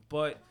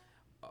 But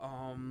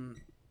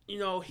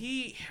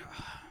he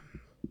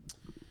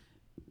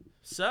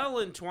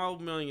selling $12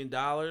 million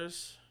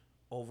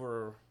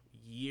over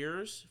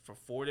years for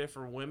 4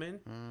 different women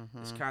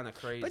is kind of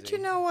crazy. But you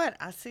know what?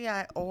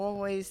 I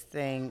always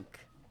think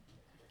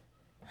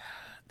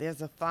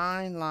there's a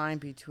fine line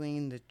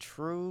between the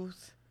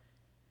truth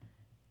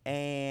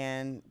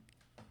and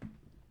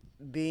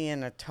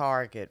being a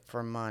target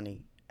for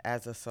money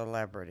as a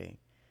celebrity.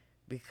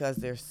 Because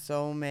there's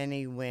so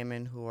many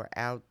women who are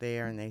out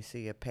there and they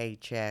see a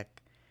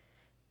paycheck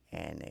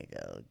and they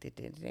go,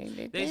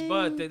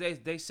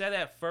 They said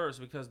at first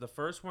because the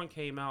first one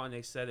came out and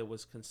they said it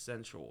was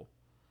consensual,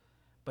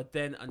 but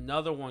then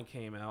another one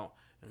came out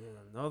and then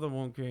another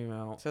one came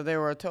out. So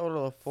there were a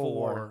total of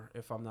four,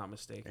 if I'm not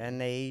mistaken,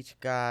 and they each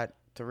got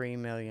 $3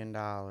 million.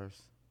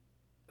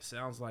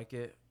 sounds like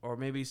it, or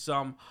maybe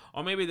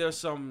there's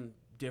some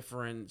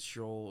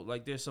differential,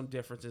 like there's some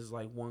differences.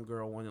 Like one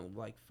girl wanted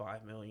like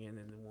 5 million,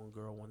 and then one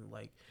girl wanted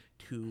like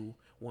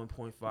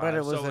 1.5. But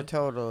it was a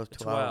total of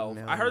 12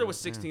 million. I heard it was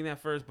 16 at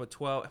first, but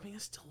 12. I mean,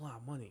 it's still a lot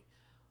of money.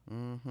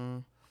 Mm-hmm.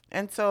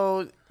 And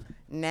so,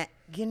 you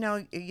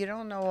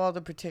don't know all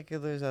the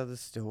particulars of the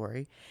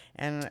story.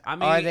 And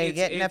are they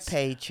getting a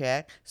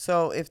paycheck?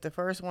 So if the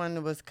first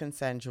one was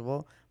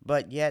consensual,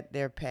 but yet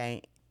they're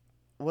paying,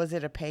 was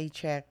it a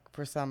paycheck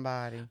for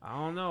somebody? I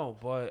don't know,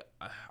 but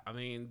I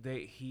mean,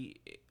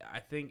 I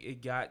think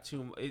it got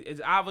too. It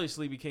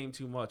obviously became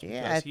too much.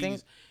 Yeah,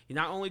 because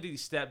not only did he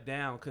step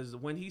down, because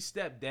when he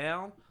stepped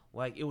down,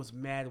 like it was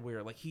mad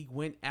weird. Like he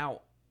went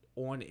out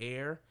on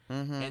air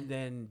and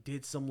then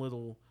did some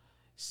little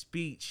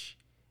speech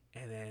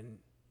and then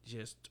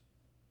just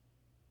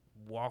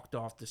walked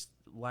off this.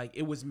 Like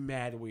it was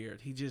mad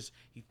weird. He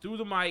threw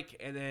the mic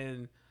and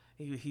then.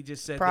 He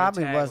just said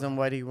probably wasn't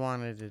what he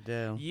wanted to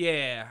do.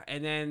 Yeah,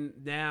 and then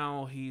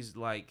now he's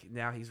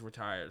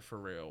retired for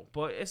real.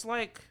 But it's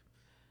like,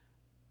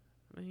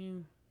 I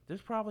mean,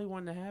 this probably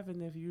wouldn't have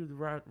happened if you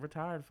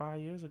retired 5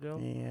 years ago.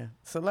 Yeah,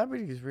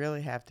 celebrities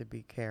really have to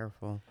be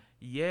careful.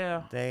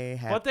 Yeah, they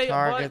have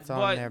targets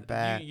on their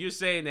back. You're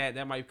saying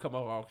that might come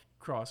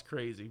across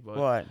crazy, but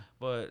what?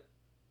 But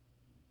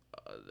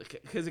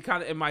because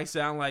it might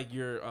sound like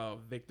you're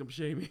victim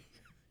shaming.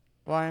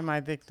 Why am I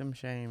victim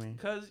shaming?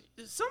 Because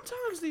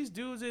sometimes these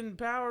dudes in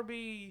power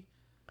they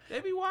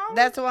be wild.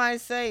 That's why I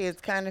say it's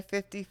kind of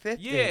 50-50.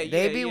 Yeah,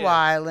 they be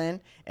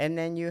wilding, and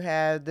then you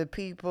have the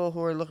people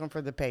who are looking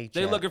for the paycheck.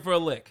 They're looking for a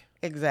lick.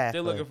 Exactly.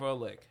 They're looking for a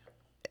lick.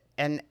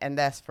 And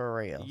that's for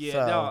real. Yeah,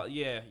 so, no,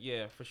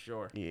 yeah, for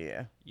sure.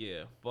 Yeah.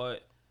 Yeah,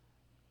 but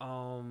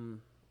I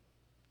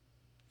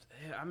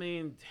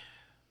mean,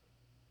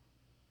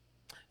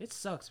 it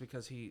sucks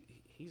because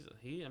he's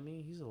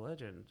a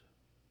legend.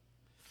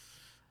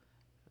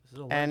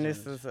 And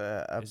this is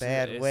a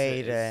bad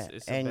way to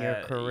end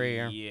your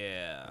career.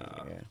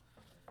 Yeah.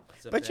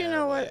 But you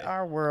know what?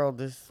 Our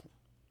world is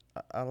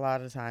a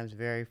lot of times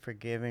very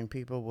forgiving.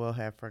 People will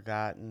have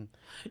forgotten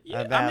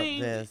about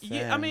this.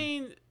 Yeah, I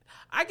mean,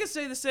 I can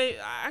say the same.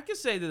 I can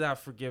say that I've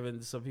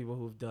forgiven some people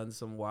who've done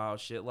some wild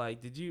shit. Like,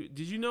 did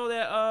you know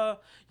that?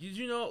 Did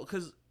you know?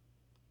 Because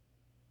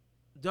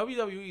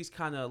WWE is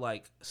kind of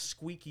like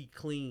squeaky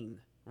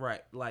clean.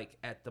 Right, like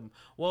at them.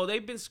 Well,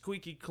 they've been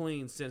squeaky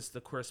clean since the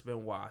Chris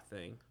Benoit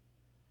thing.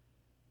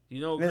 You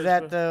know, is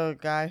that the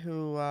guy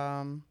who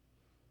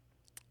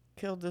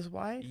killed his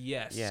wife?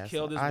 Yes,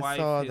 killed his wife,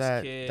 saw his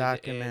that kid,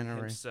 documentary. and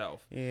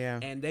himself. Yeah,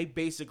 and they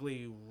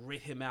basically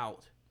writ him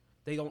out.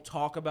 They don't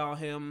talk about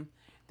him.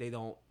 They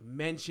don't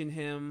mention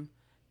him.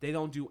 They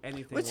don't do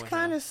anything. Which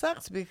kind of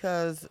sucks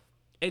because.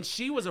 And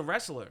she was a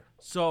wrestler,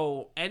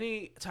 so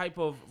any type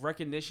of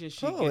recognition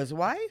she. Oh, his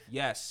wife?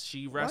 Yes,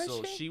 she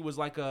wrestled. She was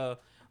like a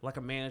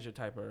manager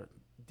type of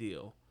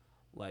deal,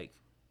 like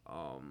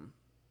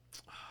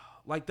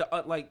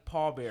like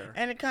Paul Bear.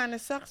 And it kind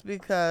of sucks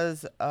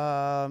because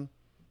from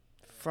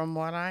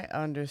what I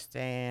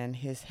understand,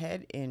 his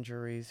head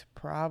injuries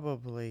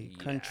probably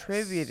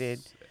contributed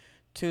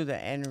to the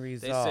end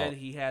result. They said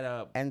he had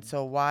and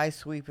so why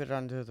sweep it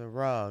under the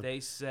rug? They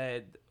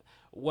said.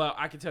 Well,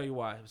 I can tell you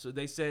why. So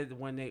they said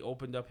when they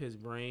opened up his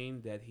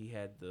brain that he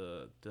had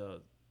the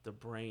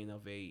brain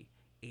of a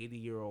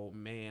 80-year-old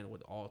man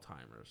with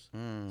Alzheimer's.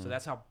 So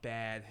that's how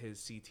bad his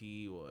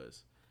CTE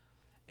was.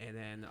 And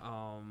then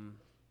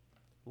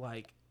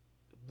like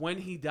when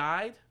he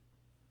died,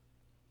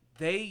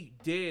 they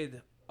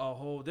did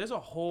there's a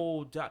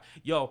whole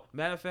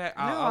matter of fact,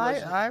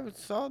 I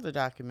saw the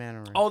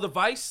documentary. Oh, the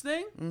Vice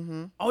thing?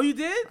 Mm-hmm. Oh, you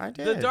did? I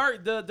did.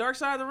 The dark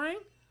side of the ring?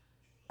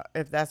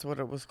 If that's what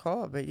it was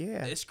called, but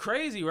yeah. It's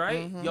crazy,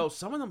 right? Yo,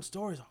 some of them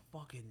stories are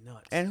fucking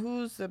nuts. And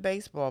who's the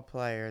baseball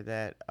player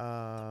that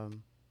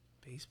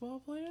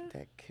baseball player?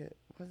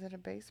 Was it a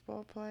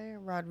baseball player?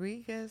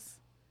 Rodriguez,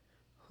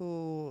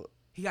 who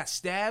he got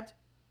stabbed?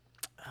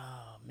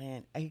 Oh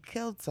man, he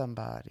killed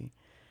somebody.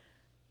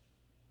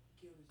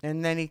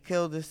 And then he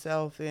killed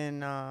himself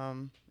in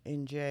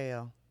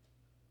jail.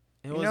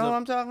 It You was know what a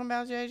I'm talking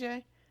about,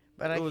 JJ?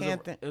 But I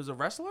can't think. it was a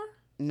wrestler.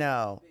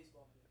 No,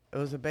 it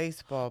was a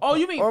baseball. Oh,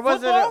 you mean or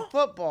was it football? a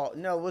football?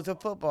 No, it was a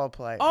football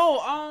player.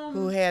 Oh,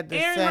 who had the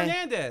Aaron same?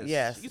 Hernandez.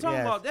 Yes, You talking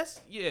yes, about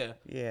that's yeah.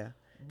 yeah.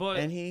 But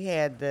And he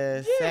had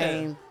the Yeah.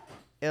 same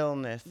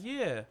illness.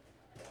 yeah.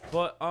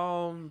 But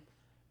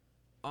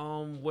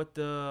with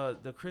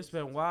the Chris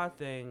Benoit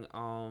thing,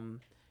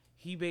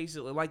 he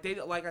basically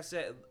like I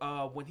said,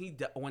 when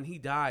he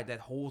died, that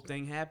whole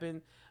thing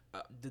happened.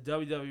 The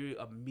WWE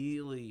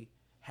immediately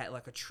had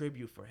like a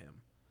tribute for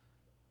him,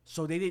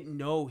 so they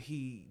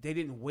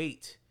didn't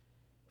wait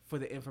for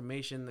the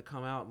information to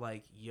come out.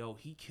 Like, yo,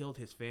 he killed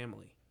his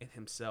family and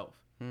himself.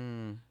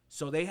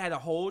 So they had a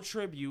whole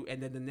tribute,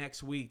 and then the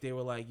next week they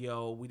were like,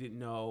 yo, we didn't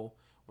know,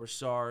 we're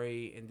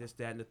sorry, and this,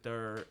 that, and the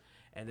third,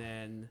 and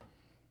then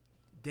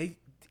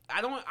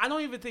I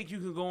don't even think you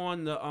can go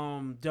on the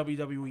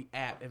WWE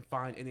app and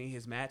find any of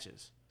his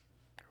matches.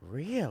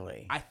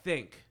 Really? I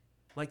think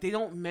like they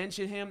don't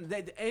mention him.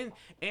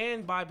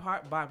 And by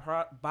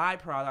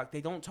byproduct,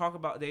 they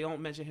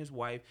don't mention his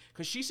wife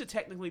because she should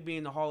technically be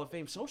in the Hall of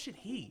Fame. So should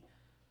he.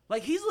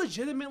 Like, he's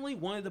legitimately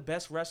one of the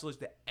best wrestlers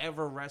to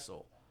ever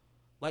wrestle.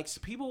 Like,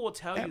 people will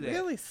tell you that. That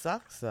really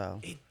sucks, though.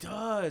 It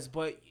does,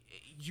 but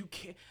you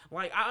can't.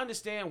 Like, I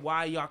understand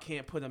why y'all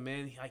can't put him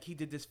in. Like, he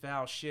did this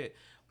foul shit,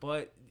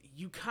 but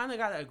you kind of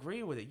gotta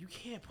agree with it. You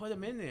can't put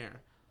him in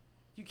there.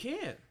 You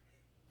can't.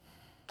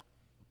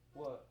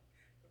 What?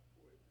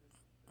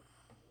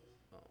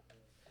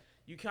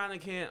 You kind of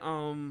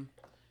can't.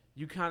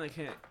 You kind of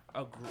can't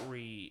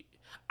agree.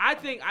 I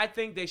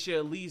think they should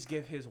at least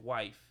give his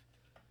wife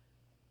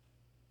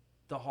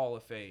the Hall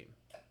of Fame,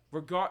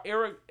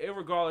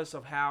 regardless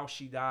of how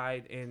she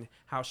died and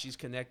how she's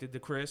connected to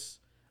Chris.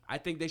 I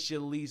think they should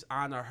at least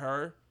honor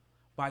her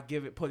by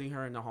putting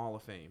her in the Hall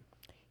of Fame.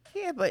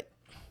 Yeah, but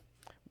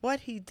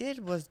what he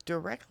did was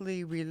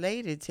directly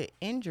related to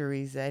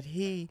injuries that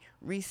he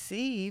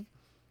received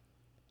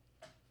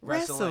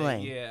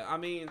wrestling. Yeah, I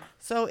mean,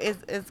 so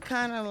it's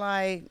kind of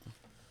like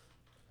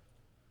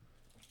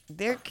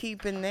they're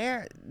keeping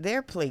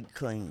their plate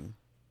clean.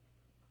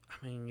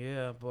 I mean,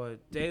 yeah, but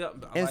they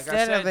don't. Instead like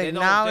I said, of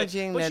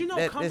acknowledging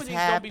that this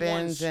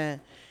happens, and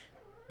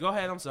go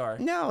ahead. I'm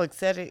sorry. no,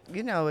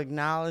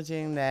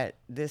 acknowledging that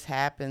this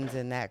happens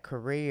in that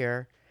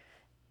career,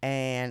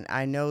 and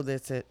I know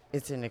that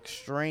it's an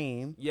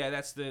extreme. Yeah,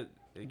 that's the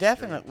extreme.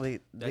 Definitely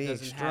That the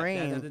doesn't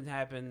extreme. that doesn't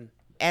happen.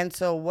 And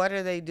so, what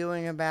are they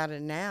doing about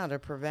it now to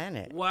prevent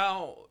it?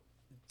 Well,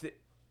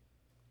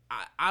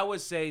 I would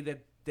say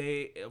that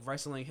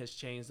wrestling has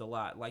changed a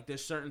lot. Like,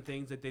 there's certain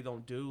things that they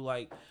don't do.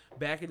 Like,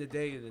 back in the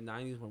day in the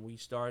 90s when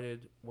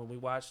we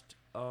watched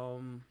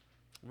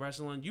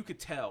wrestling, you could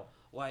tell,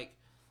 like,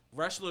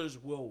 wrestlers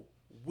will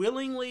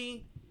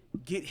willingly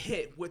get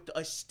hit with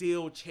a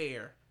steel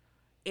chair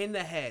in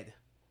the head.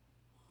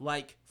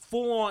 Like,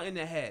 full on in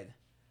the head.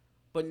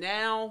 But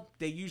now,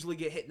 they usually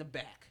get hit in the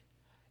back.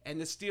 And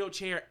the steel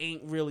chair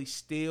ain't really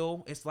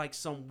steel. It's like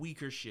some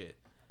weaker shit.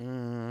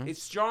 Mm-hmm.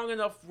 It's strong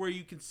enough where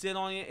you can sit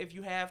on it if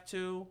you have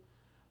to,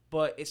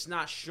 but it's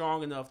not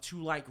strong enough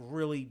to like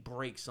really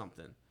break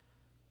something.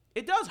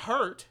 It does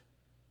hurt.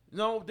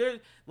 No, they're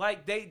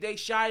like they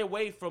shy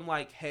away from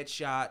like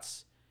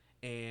headshots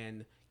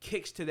and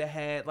kicks to the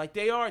head. Like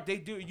they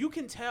do. You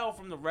can tell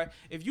from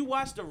if you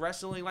watch the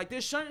wrestling, like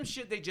there's certain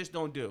shit they just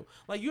don't do.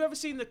 Like, you ever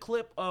seen the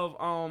clip of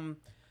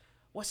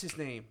what's his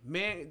name?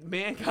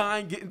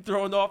 Mankind getting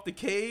thrown off the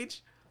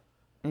cage?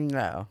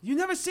 No. You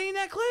never seen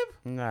that clip?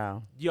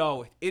 No.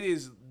 Yo, it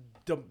is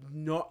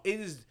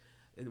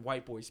in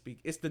white boy speak,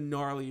 it's the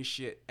gnarliest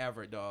shit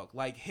ever, dog.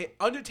 Like,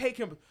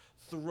 Undertaker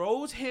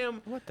throws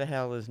him. What the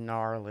hell is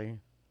gnarly?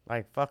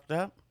 Like fucked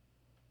up?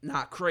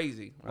 Not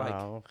crazy. Like,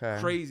 okay.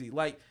 crazy.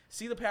 Like,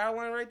 see the power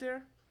line right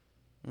there?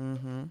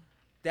 Mm-hmm.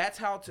 That's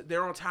how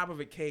they're on top of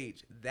a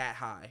cage that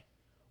high.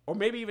 Or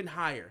maybe even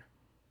higher.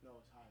 No,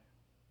 it's higher.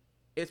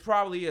 It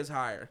probably is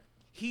higher.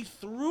 He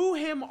threw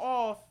him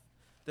off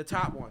the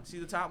top one. See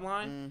the top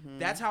line? Mm-hmm.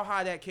 That's how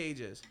high that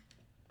cage is.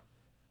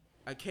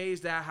 A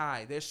cage that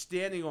high. They're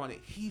standing on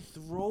it. He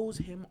throws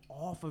him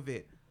off of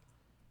it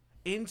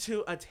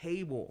into a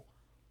table.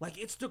 Like,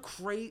 it's the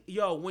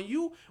yo, when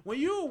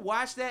you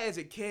watch that as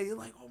a kid, you're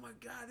like, oh my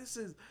God, this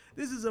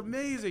is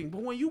amazing.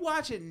 But when you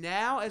watch it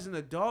now as an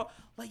adult,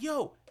 like,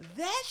 yo,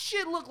 that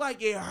shit looked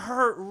like it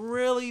hurt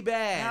really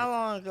bad. How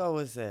long ago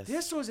was this?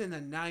 This was in the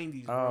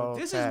 90s, bro. Oh,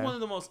 This okay. is one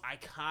of the most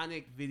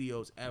iconic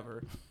videos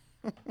ever.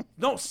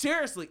 No,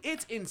 seriously,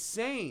 it's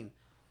insane.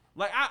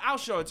 Like, I'll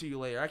show it to you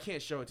later. I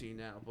can't show it to you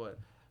now, but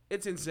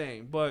it's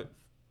insane. But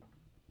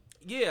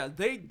yeah,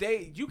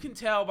 you can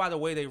tell by the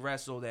way they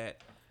wrestle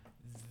that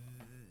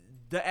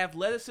the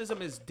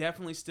athleticism is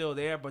definitely still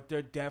there, but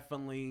they're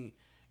definitely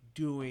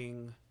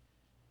doing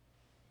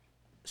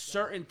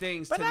certain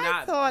things But to I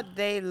not. thought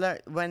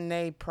when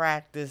they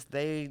practiced,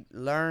 they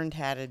learned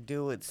how to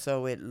do it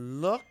so it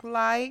looked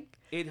like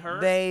It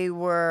hurt. they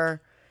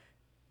were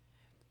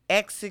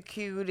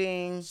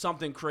executing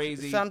something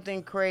crazy.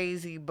 something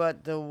crazy,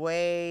 but the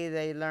way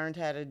they learned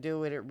how to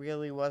do it, it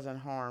really wasn't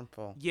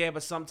harmful. Yeah,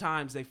 but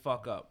sometimes they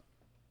fuck up.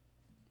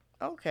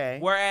 Okay.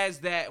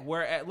 Whereas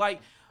like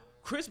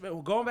Chris,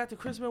 going back to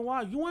Chris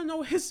Benoit, you want to know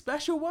what his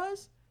special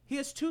was? He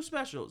has 2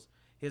 specials.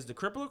 He has the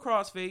crippler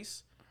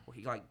crossface, where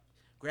he like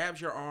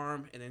grabs your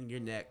arm and then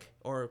your neck,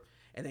 and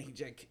then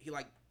he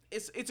like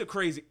it's a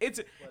crazy.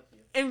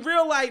 In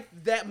real life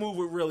that move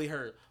would really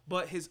hurt,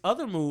 but his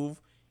other move,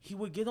 he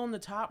would get on the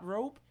top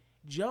rope,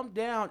 jump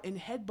down, and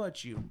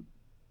headbutt you.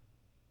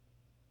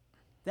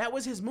 That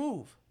was his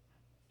move.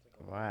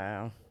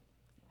 Wow.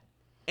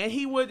 And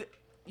he would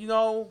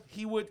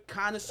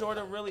kind of sort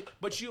of really,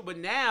 but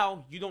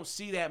now you don't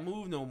see that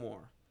move no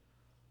more.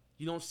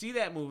 You don't see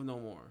that move no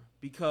more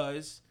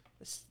because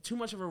it's too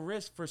much of a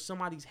risk for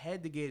somebody's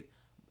head to get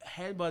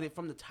headbutted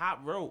from the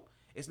top rope.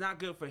 It's not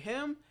good for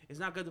him. It's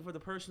not good for the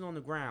person on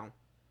the ground.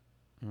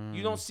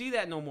 You don't see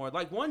that no more.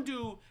 Like one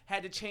dude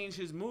had to change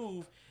his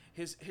move.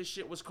 His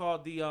shit was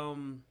called the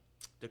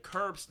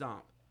curb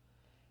stomp,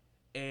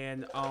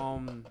 and I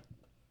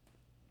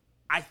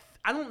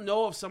don't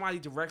know if somebody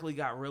directly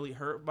got really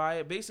hurt by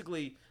it.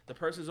 Basically, the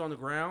person's on the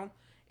ground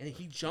and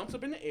he jumps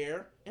up in the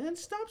air and then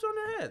stomps on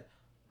their head.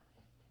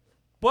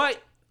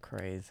 But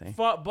crazy.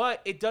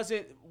 But it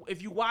doesn't.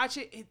 If you watch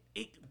it,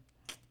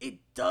 it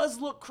does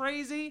look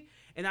crazy.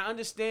 And I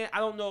understand. I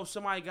don't know if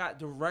somebody got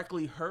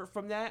directly hurt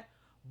from that,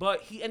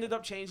 but he ended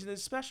up changing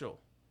his special.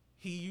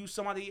 He used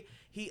somebody.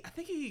 I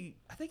think he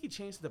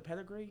changed to the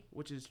pedigree,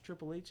 which is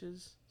Triple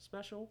H's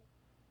special.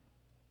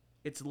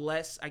 It's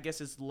less. I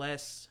guess it's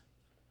less.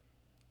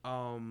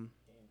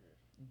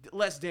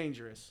 Less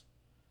dangerous.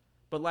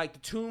 But like the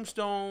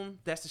tombstone,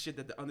 that's the shit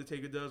that the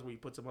Undertaker does where he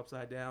puts him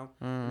upside down.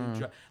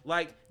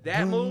 Like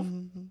that move.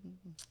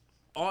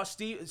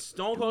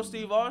 Stone Cold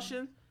Steve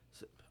Austin.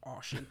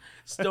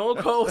 Stone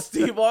Cold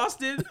Steve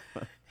Austin.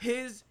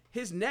 His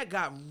neck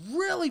got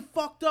really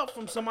fucked up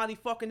from somebody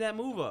fucking that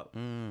move up.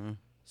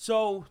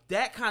 So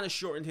that kind of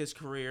shortened his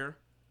career.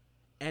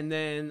 And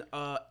then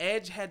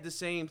Edge had the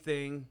same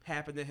thing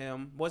happen to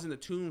him. Wasn't a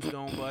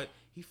tombstone, but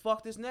he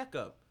fucked his neck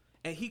up.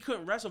 And he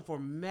couldn't wrestle for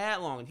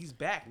mad long. And he's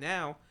back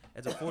now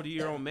as a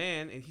 40-year-old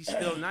man, and he's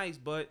still nice.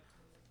 But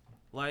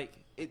like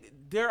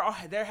there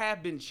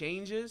have been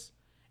changes,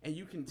 and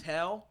you can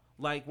tell.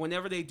 Like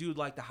whenever they do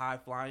like the high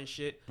flying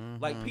shit,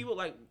 like people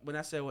like when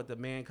I said with the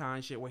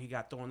Mankind shit where he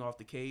got thrown off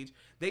the cage,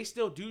 they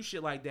still do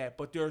shit like that,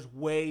 but there's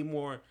way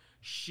more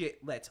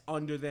shit that's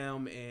under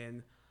them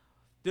and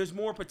there's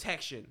more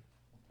protection.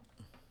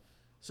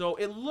 So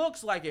it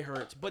looks like it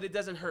hurts, but it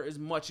doesn't hurt as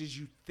much as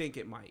you think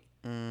it might.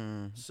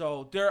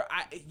 So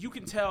you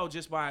can tell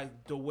just by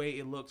the way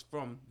it looks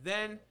from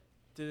then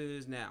to it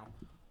is now.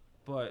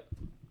 But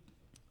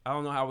I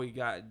don't know how we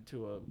got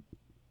into a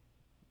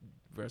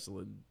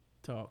wrestling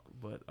talk,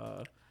 but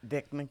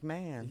Vic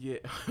McMahon. Yeah,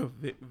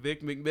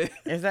 Vic McMahon.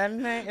 Is that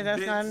his name? Is that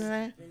not his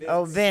name?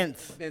 Oh,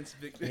 Vince. Vince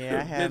McMahon.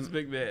 Yeah, Vince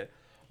McMahon.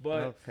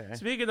 But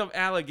speaking of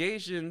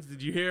allegations,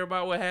 did you hear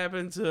about what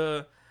happened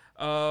to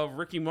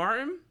Ricky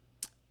Martin?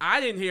 I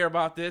didn't hear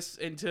about this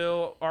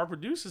until our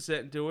producer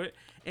sent into it,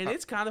 and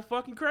it's kind of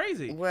fucking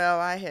crazy. Well,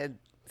 I had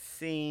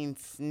seen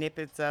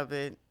snippets of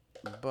it,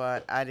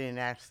 but I didn't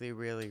actually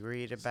really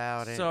read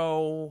about it.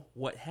 So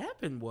what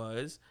happened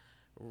was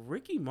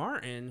Ricky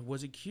Martin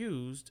was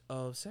accused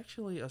of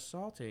sexually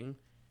assaulting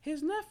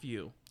his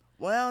nephew.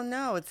 Well,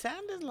 no, it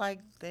sounded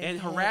like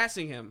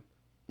harassing him.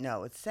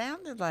 No, it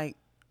sounded like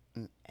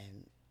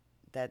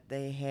that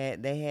they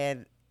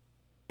had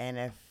an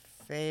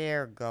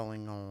affair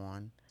going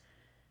on,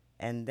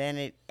 and then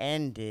it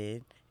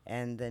ended,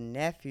 and the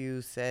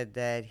nephew said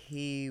that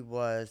he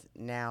was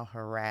now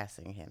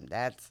harassing him.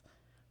 That's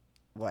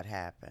what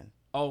happened.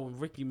 Oh,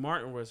 Ricky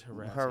Martin was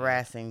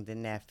harassing the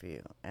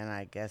nephew, and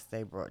I guess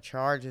they brought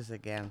charges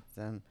against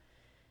him,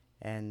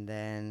 and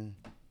then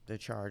the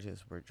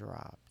charges were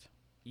dropped.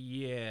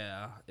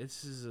 Yeah,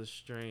 this is a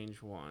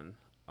strange one.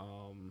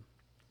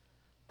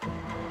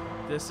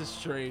 This is a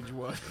strange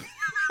one.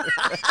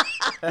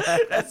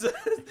 that's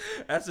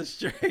a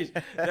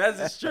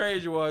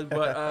strange one,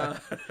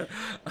 but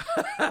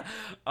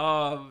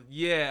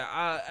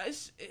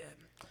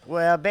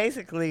well,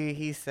 basically,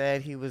 he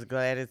said he was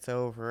glad it's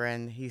over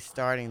and he's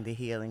starting the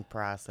healing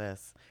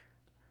process.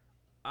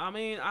 I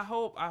mean, I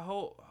hope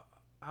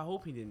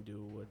he didn't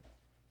do what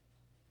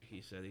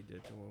he said he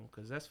did to him,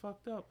 because that's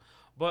fucked up.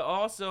 But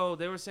also,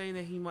 they were saying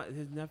that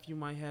his nephew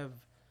might have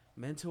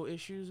mental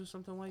issues or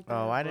something like that.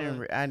 Oh, I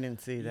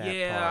didn't see that.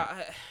 Yeah,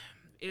 part.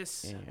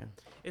 It's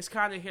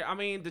kind of here. I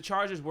mean, the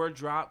charges were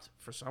dropped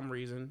for some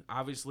reason.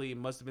 Obviously, it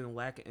must have been a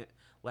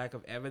lack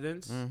of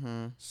evidence.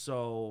 Mm-hmm.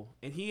 So,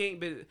 and he ain't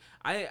been.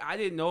 I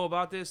didn't know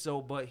about this.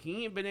 So, but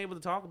he ain't been able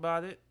to talk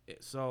about it.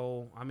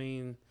 So, I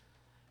mean,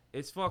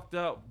 it's fucked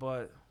up.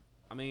 But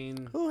I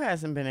mean, who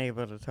hasn't been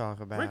able to talk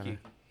about Ricky. it?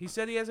 He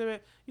said he hasn't been.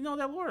 You know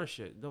that Laura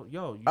shit. Don't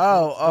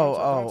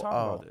talk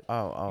about it.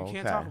 You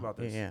can't talk about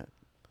this. Yeah.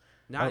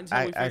 Not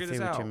until we figure this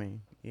out. I see what you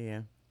mean.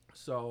 Yeah.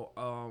 So,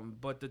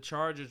 but the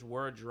charges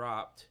were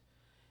dropped,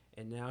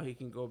 and now he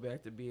can go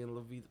back to being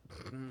Levita.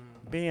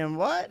 Being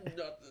what?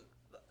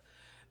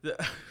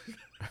 The-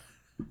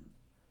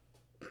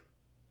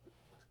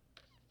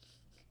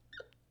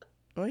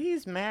 Well,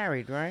 he's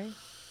married, right?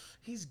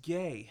 He's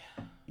gay.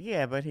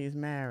 Yeah, but he's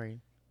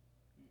married.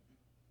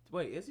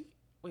 Wait, is he?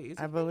 Wait, is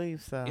he? I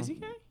believe so. Is he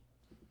gay?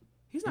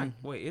 He's not.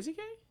 Wait, is he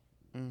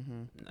gay?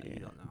 Mm-hmm. No, Yeah. you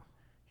don't know.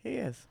 He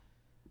is.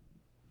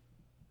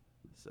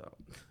 So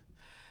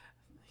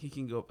he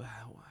can go.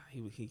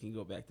 He can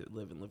go back to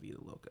living La Vida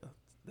Loca.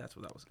 That's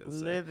what I was gonna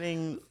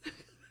say.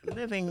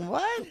 Living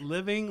what?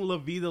 Living La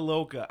Vida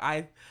Loca.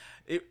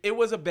 It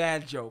was a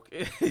bad joke.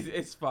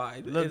 It's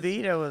fine. La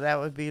Vita, that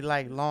would be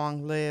like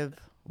long live.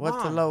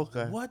 What's Mom, the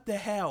Loca? What the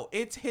hell?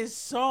 It's his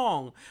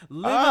song.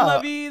 Living La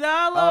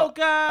Vida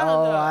Loca.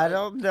 Oh, No. I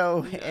don't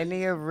know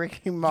any of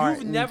Ricky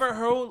Martin's.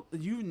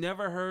 You've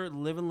never heard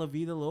Living La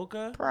Vida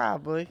Loca?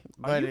 Probably,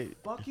 Are but you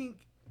fucking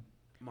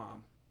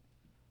Mom?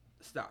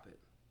 Stop it.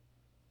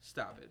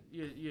 Stop it.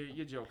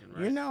 You're joking,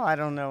 right? you know I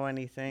don't know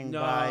anything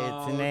by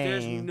its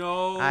there's name.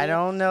 no. I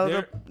don't know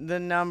there- the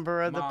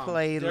number of Mom, the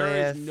playlist.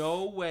 There is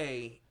no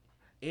way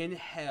in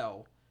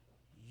hell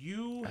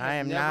you have I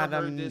am never not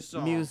a heard this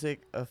song.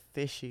 music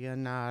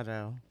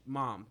aficionado.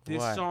 Mom, this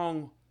What?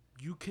 song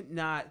you could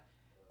not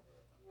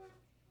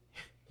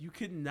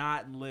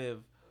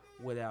live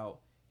without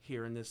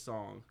hearing this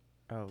song.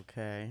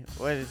 Okay,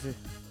 what is it?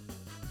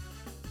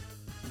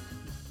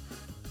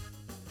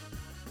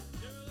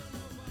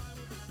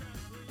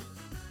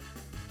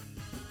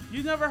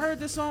 You never heard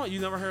this song? You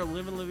never heard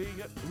Living La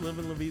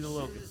Vida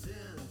Loca?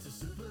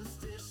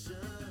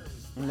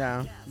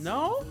 No,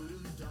 No?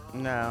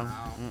 no.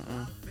 Wow.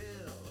 Mm-mm.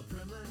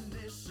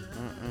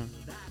 Mm-mm.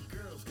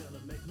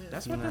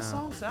 That's what this No.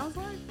 song sounds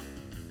like?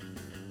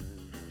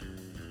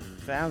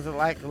 Sounds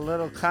like a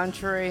little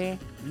country.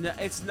 No,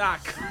 it's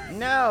not.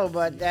 No,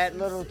 but that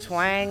little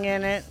twang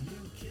in it.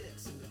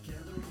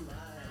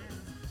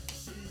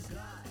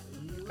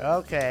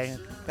 Okay,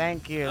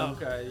 thank you.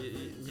 Okay,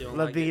 you don't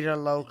La like Vida it?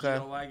 You Loca.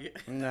 don't like it?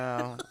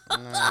 No,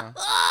 no.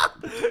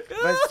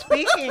 But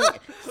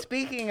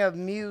speaking of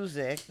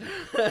music,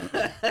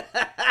 I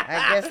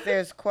guess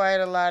there's quite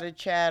a lot of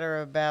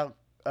chatter about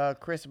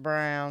Chris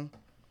Brown.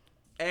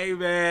 Hey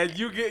man,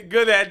 you get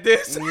good at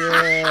this.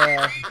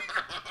 Yeah.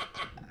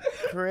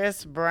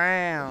 Chris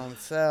Brown.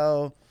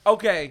 So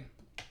Okay,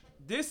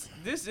 this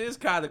is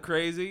kind of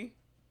crazy,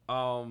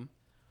 but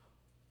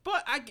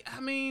I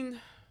mean,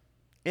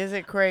 is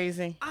it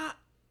crazy?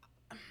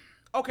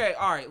 okay,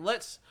 all right,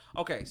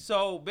 okay.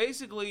 So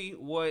basically,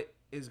 what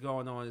is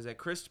going on is that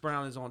Chris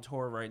Brown is on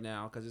tour right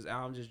now because his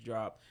album just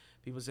dropped.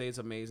 People say it's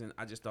amazing.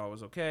 I just thought it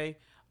was okay.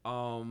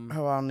 Oh,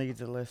 I'll need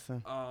to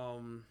listen.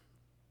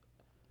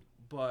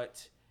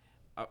 But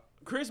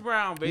Chris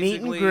Brown Meet and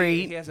basically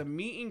greet. he has a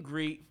meet and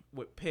greet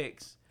with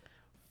Pix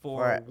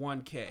for Right.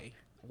 $1,000,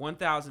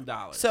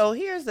 $1,000. So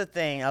here's the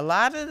thing. A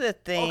lot of the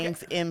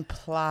things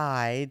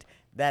implied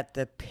that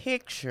the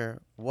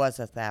picture was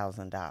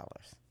 $1,000.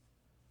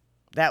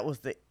 That was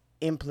the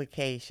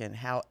implication.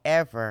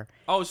 However,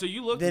 so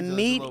you looked the into this a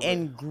meet little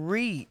and bit.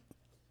 greet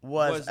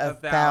was Was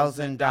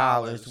 $1,000,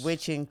 $1,000.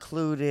 which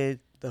included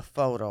the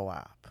photo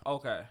op.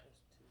 Okay.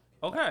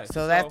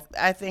 So that's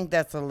I think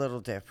that's a little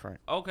different.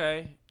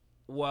 okay.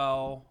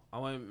 Well,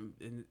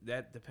 and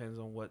that depends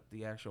on what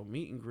the actual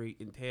meet and greet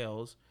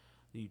entails.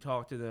 You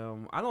talk to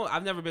them.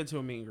 I've never been to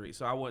a meet and greet,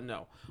 so I wouldn't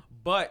know.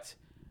 But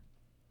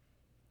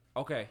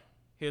okay,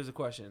 here's a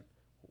question: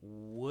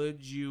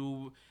 would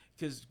you?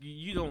 Because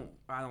you don't.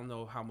 I don't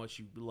know how much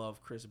you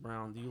love Chris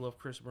Brown. Do you love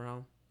Chris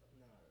Brown?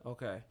 No.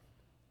 Okay.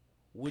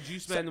 Would you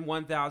spend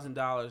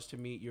 $1,000 to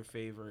meet your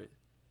favorite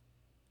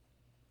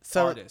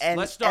artist?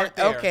 Let's start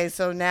there. Okay,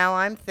 so now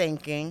I'm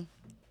thinking,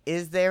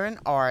 is there an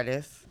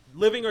artist,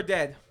 Living or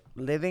dead?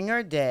 living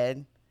or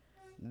dead,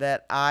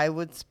 that I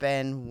would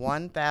spend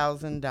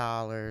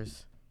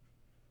 $1,000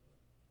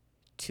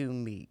 to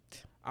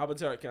meet?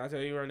 Can I tell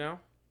you right now?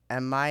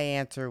 And my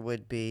answer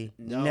would be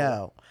No.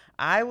 no.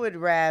 I would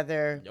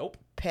rather Nope.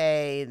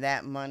 pay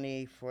that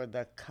money for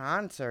the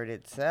concert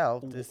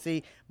itself to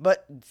see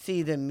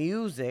the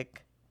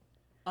music.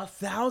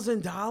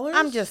 $1,000?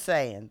 I'm just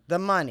saying, the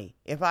money.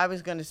 If I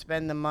was going to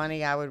spend the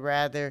money, I would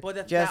rather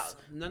But just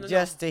no.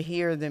 to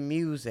hear the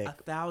music.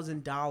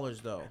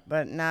 $1,000 though.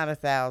 But not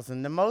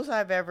 1,000. The most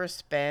I've ever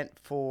spent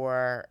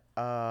for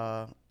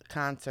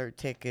concert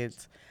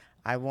tickets,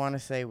 I want to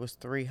say was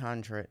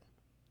 300.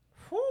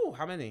 Whew,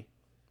 how many?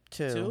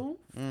 Two.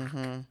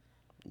 Mm-hmm.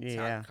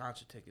 Yeah.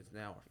 Concert tickets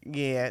now.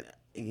 Yeah.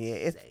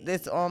 Yeah.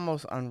 It's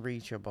almost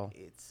unreachable.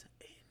 It's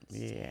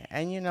Yeah.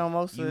 And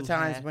most of You the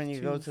times have when you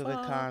to go to the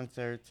find-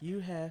 concerts, You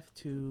have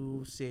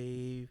to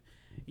save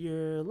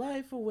your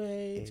life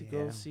away to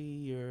go Yeah. see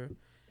your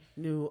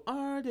new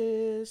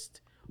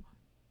artist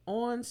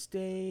on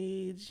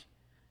stage.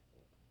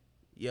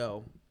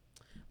 Yo,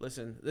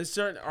 listen, there's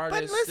certain but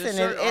artists.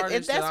 listen,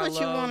 if that's what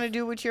you want to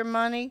do with your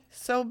money,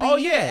 so be Oh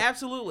it. yeah,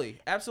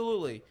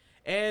 absolutely.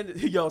 And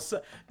yo,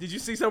 did you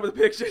see some of the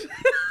pictures?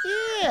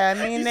 Yeah, I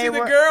mean you they see were.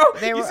 the girl.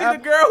 They You were see up,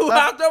 the girl who up,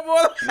 hopped up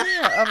on him?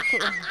 Yeah,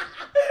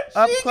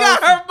 up She close.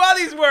 got her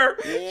money's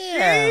worth.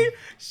 Yeah.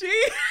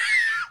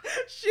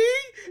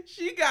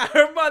 She got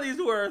her money's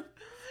worth.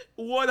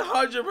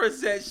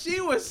 100%.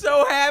 She was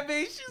so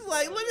happy. She's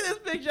like, look at this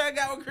picture I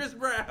got with Chris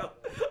Brown.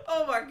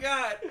 Oh my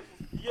God.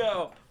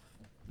 Yo.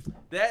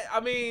 I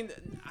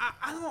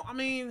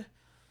mean,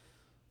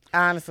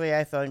 Honestly,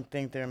 I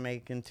think they're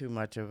making too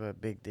much of a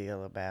big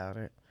deal about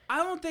it. I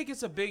don't think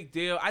it's a big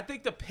deal. I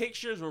think the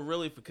pictures were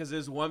really because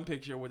there's one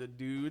picture with a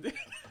dude.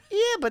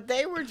 Yeah, but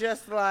they were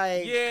just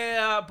like.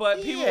 Yeah,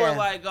 but people were Yeah.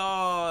 like,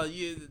 oh,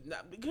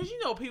 because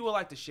people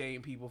like to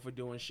shame people for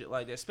doing shit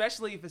like that,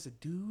 especially if it's a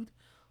dude.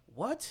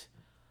 What?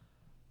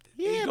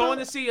 Yeah, You going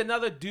to see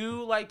another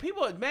dude? Like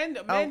people, men,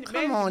 Oh, men, come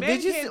men, on. men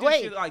Did you can't see, do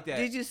wait? shit like that.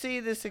 Did you see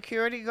the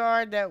security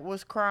guard that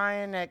was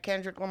crying at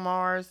Kendrick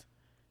Lamar's?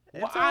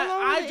 It's Well, all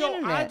over I the don't,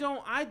 internet.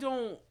 I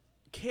don't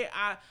care.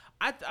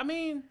 I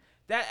mean,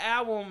 that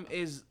album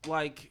is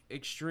like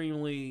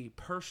extremely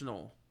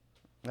personal,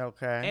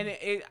 Okay.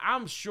 and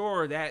I'm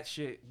sure that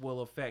shit will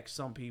affect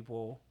some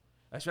people,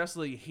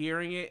 especially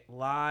hearing it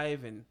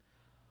live and.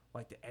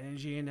 Like the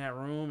energy in that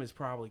room is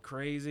probably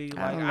crazy.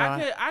 Like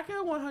I could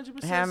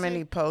 100%. How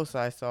many posts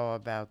I saw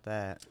about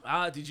that?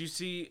 Did you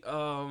see?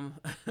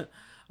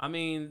 I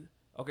mean,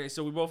 okay,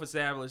 so we both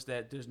established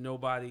that there's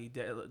nobody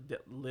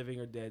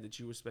living or dead that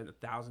you would spend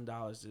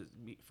 $1,000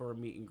 for a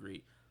meet and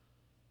greet.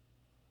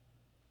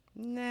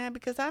 Nah,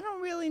 because I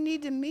don't really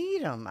need to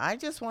meet them. I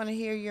just want to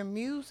hear your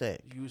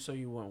music. So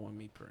you wouldn't want to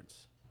meet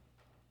Prince?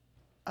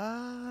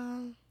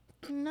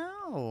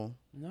 No.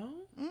 No.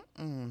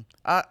 Mm-mm.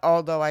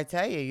 Although I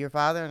tell you, your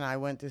father and I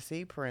went to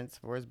see Prince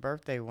for his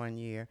birthday one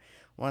year.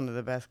 One of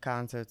the best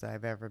concerts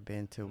I've ever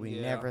been to. We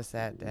never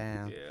sat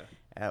down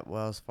at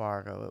Wells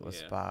Fargo. It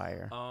was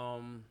fire.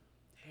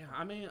 Yeah.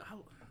 I mean,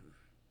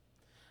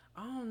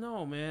 I don't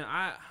know, man.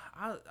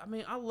 I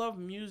mean, I love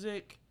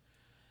music,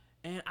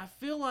 and I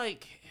feel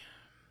like,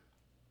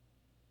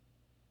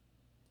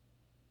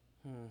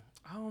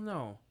 I don't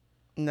know.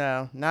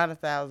 No, not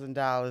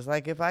 $1,000.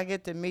 Like if I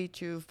get to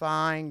meet you,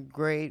 fine,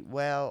 great,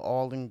 well,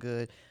 all in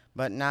good,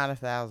 but not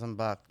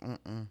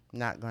 $1,000.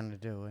 Not gonna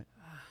do it.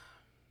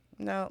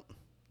 Nope.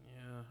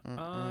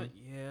 Yeah.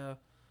 Yeah.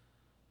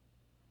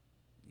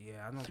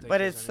 Yeah. I don't think. But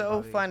there's it's so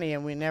anybody- funny,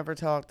 and we never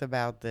talked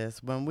about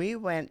this. When we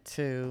went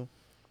to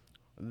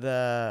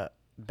the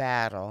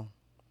battle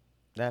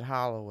that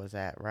Hollow was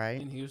at, right?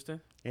 in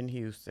Houston. In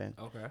Houston.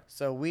 Okay.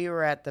 So we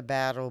were at the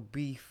battle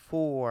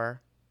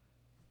before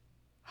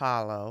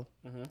Hollow.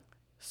 Mhm.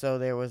 So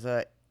there was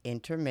a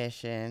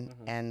intermission,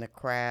 and the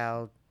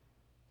crowd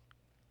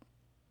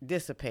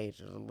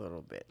dissipated a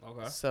little bit.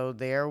 Okay. So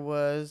there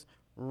was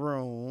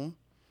room,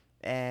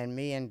 and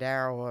me and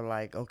Daryl were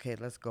like, okay,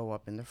 let's go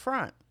up in the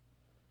front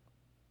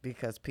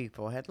because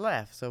people had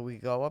left. So we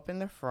go up in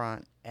the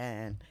front,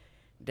 and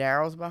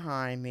Daryl's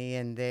behind me,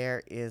 and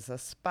there is a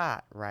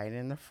spot right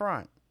in the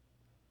front.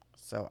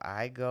 So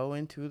I go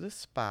into the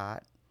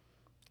spot,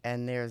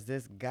 and there's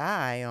this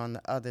guy on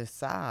the other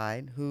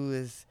side who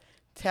is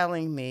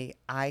telling me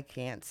I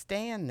can't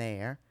stand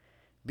there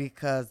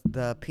because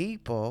the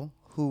people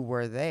who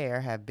were there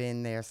have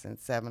been there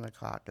since 7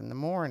 o'clock in the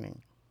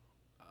morning.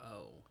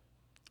 Oh.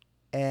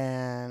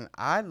 And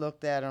I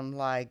looked at him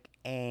like,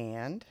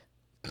 and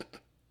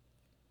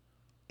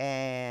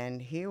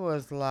he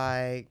was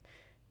like,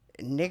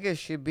 niggas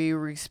should be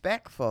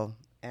respectful.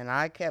 And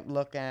I kept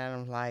looking at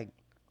him like,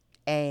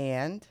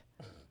 and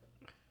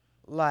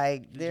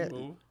like Did you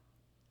move?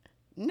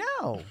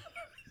 No.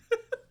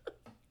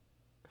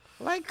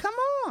 Like, come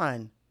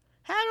on.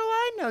 How do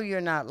I know you're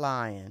not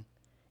lying?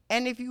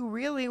 And if you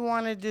really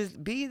wanted to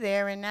be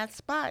there in that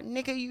spot,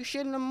 nigga, you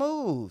shouldn't have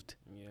moved.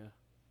 Yeah.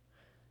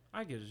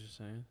 I get what you're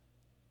saying.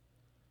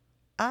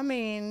 I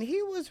mean,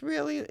 he was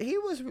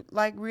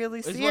like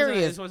really This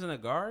serious. wasn't a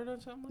guard or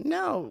something?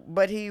 No,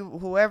 but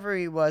whoever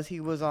he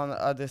was on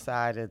the other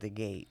side of the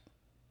gate.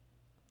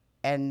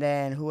 And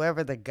then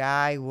whoever the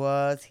guy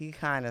was, he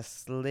kind of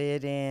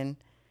slid in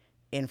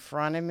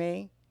front of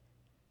me.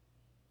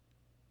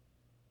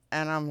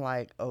 And I'm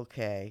like,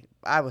 okay.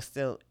 I was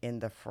still in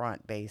the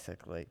front,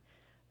 basically.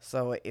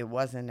 So it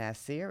wasn't that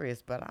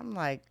serious. But I'm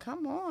like,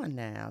 come on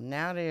now.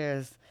 Now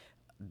there's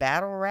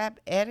battle rap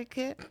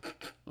etiquette.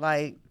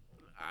 Like,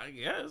 I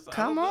guess.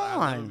 Come I've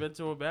on. never been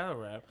to a battle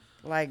rap.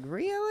 like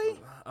really?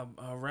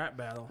 A rap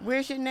battle.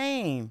 Where's your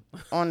name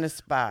on the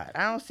spot?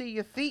 I don't see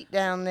your feet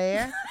down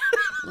there.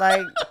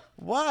 Like,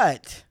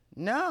 what?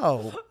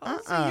 No. I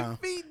see your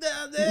feet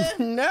down there.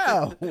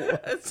 No.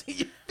 I see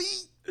your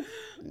feet.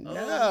 No.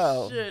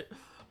 Oh, shit.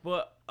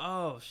 But,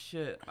 oh,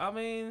 shit. I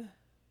mean,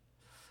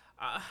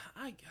 I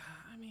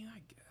mean, I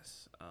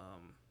guess.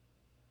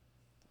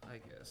 I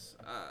guess.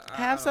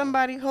 Have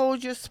somebody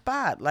hold your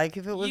spot. Like,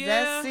 if it was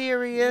that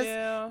serious,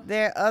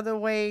 there are other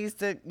ways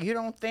that you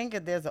don't think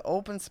if there's an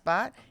open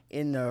spot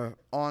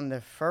on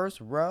the first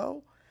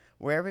row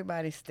where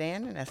everybody's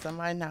standing, that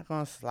somebody's not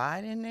going to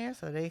slide in there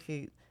so they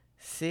could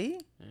See?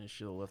 And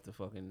should have left the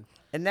fucking.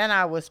 And then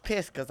I was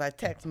pissed because I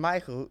text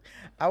Michael,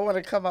 I want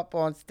to come up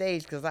on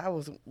stage because I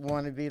was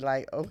want to be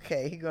like,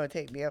 okay, he going to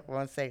take me up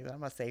on stage. I'm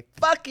going to say,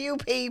 fuck you,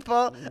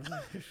 people.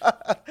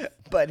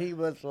 But he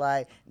was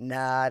like,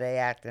 nah, they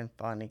acting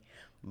funny.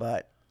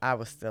 But I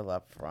was still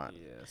up front.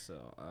 Yeah.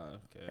 So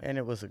okay. And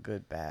it was a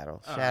good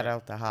battle. All Shout right.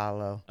 out to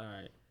Hollow. All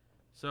right.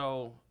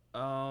 So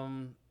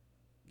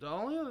the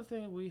only other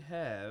thing we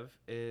have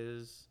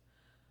is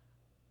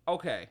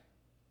okay.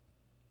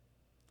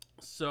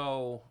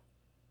 So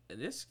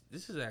this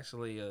is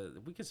actually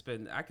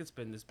I could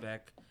spin this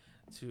back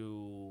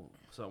to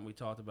something we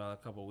talked about a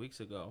couple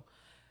weeks ago.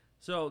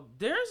 So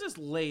there's this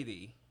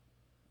lady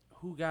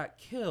who got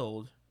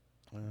killed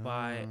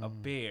by a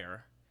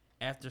bear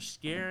after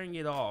scaring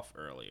it off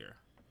earlier.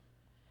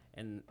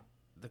 And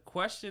the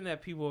question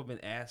that people have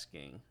been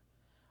asking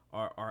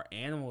are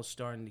animals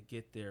starting to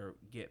get their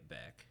get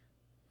back?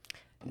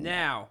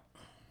 Now,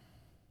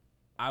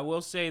 I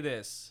will say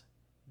this.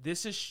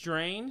 This is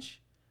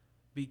strange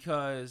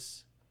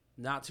because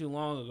not too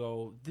long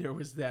ago, there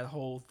was that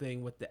whole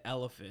thing with the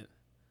elephant.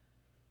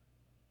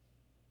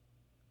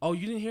 Oh,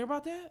 you didn't hear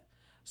about that?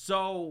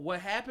 So what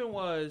happened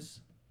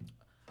was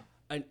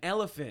an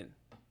elephant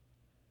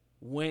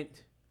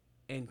went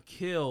and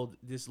killed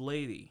this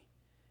lady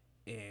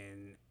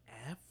in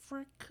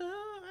Africa,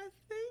 I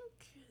think.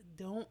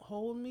 Don't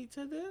hold me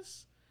to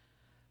this.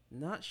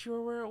 Not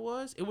sure where it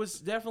was. It was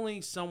definitely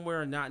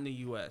somewhere not in the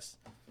U.S.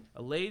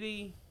 A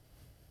lady,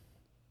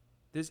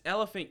 this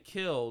elephant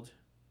killed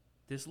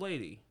this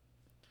lady.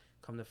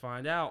 Come to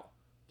find out,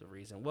 the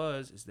reason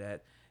is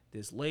that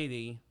this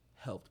lady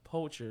helped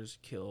poachers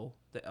kill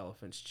the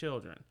elephant's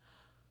children.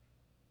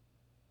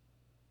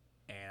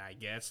 And I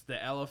guess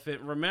the elephant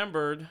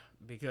remembered,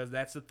 because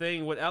that's the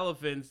thing with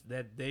elephants,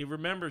 that they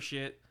remember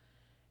shit.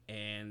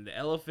 And the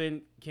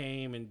elephant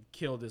came and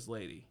killed this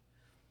lady.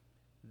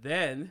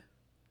 Then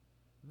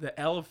the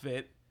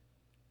elephant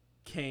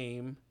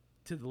came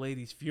to the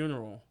lady's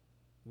funeral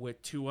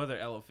with 2 other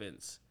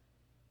elephants,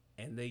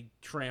 and they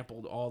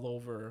trampled all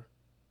over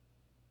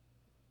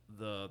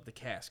the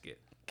casket.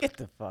 Get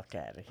the fuck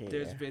out of here.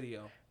 There's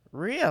video.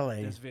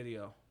 Really? There's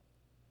video.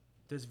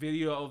 There's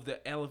video of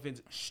the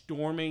elephants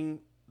storming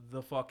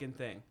the fucking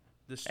thing.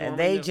 And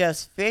they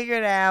just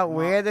figured out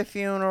where the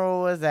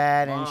funeral was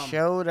at and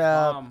showed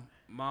up.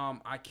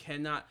 Mom, I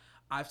cannot.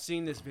 I've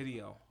seen this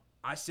video.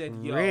 I said,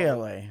 yo.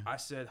 Really? I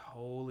said,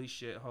 holy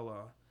shit, hold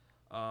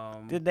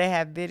on. Did they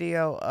have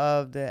video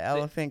of the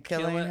elephant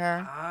killing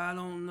her? I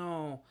don't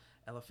know.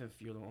 Elephant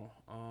funeral.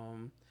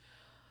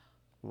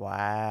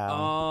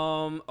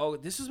 Wow. Oh,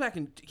 this was back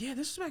in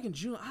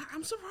June.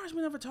 I'm surprised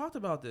we never talked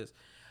about this.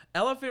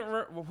 Elephant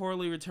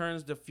reportedly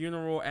returns to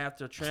funeral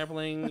after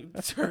trampling.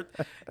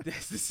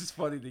 This is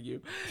funny to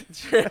you.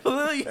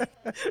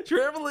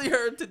 Trampling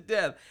her to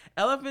death.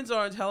 Elephants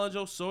are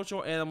intelligent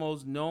social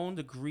animals known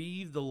to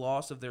grieve the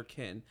loss of their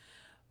kin.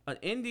 An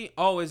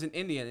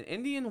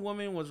Indian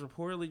woman was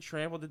reportedly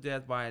trampled to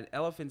death by an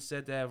elephant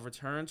said to have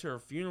returned to her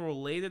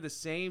funeral later the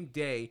same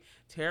day,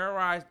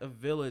 terrorized a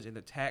village and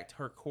attacked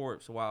her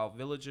corpse while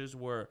villagers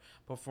were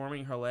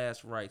performing her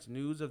last rites.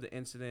 News of the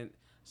incident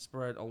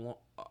spread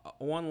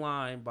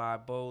online by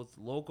both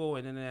local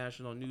and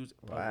international news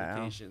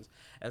publications,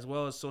 as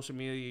well as social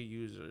media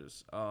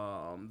users.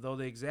 Though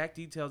the exact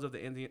details of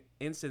the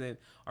incident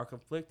are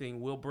conflicting,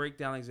 we'll break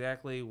down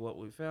exactly what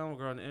we found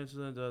regarding the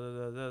incident.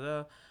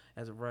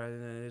 As of right,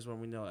 and it is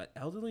when we know an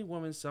elderly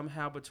woman,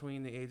 somehow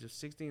between the age of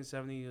 60 and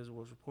 70 years,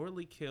 was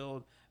reportedly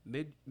killed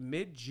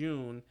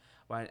mid-June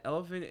by an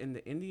elephant in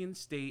the Indian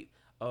state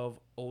of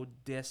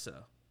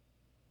Odessa.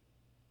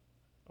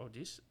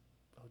 Odessa,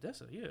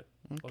 yeah.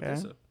 Okay.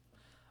 Odessa.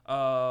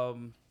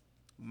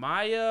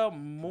 Maya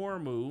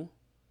Mormu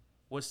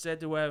was said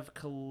to have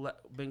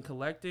been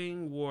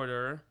collecting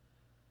water,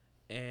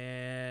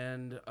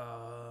 and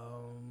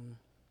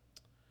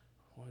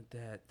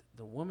that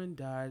the woman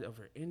died of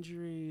her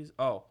injuries.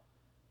 Oh,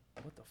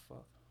 what the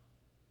fuck?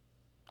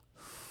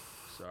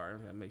 Sorry,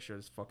 I'm gonna make sure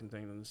this fucking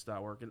thing doesn't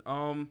stop working.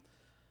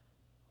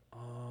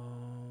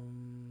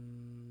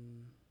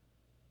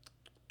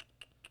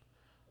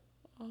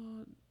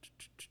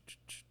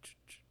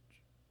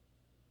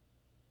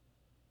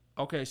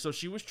 Okay, so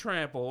she was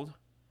trampled,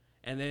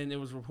 and then it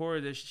was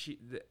reported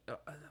that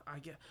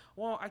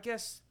I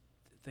guess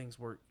things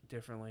work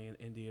differently in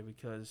India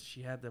because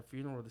she had the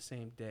funeral the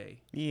same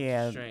day.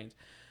 Yeah. Strange.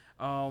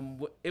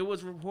 It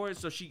was reported,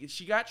 so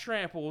she got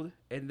trampled,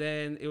 and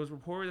then it was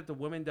reported that the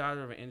woman died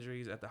of her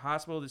injuries at the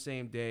hospital the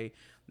same day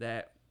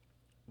that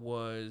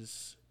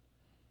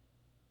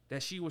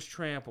she was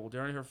trampled.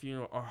 During her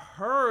funeral, a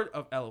herd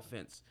of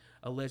elephants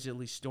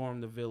allegedly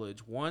stormed the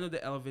village. One of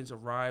the elephants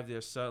arrived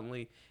there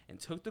suddenly and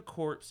took the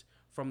corpse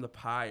from the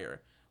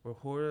pyre.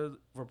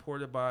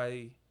 Reported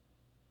by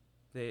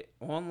the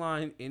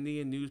online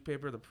Indian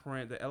newspaper, The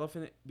Print, the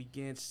elephant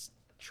began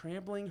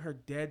trampling her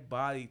dead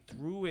body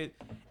through it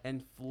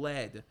and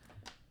fled.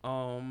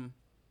 I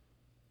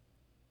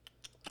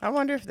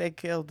wonder if they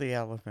killed the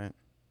elephant.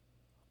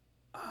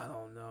 I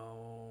don't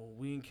know.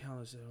 We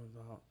encountered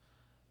about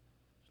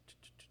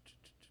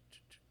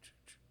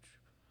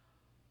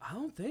I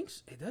don't think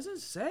so. It doesn't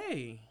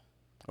say.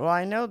 Well,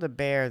 I know the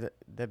bear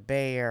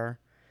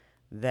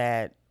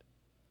that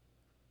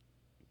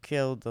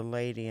killed the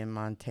lady in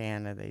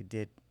Montana. They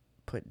did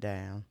put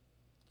down.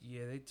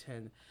 Yeah, they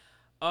tend.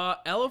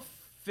 Elephants.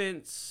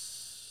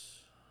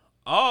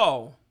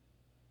 Oh.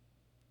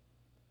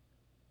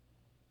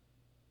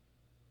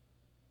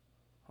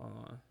 Hold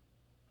on.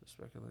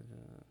 Speculative.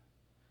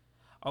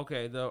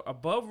 Okay, the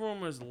above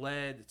rumors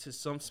led to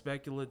some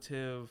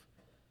speculative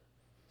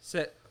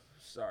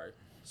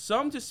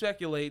some to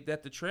speculate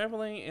that the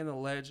trampling and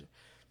alleged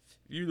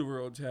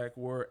funeral attack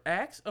were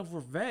acts of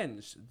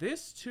revenge.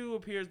 This too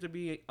appears to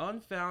be an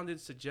unfounded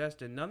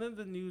suggestion. None of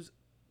the news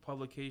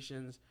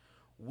publications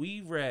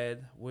we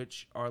read,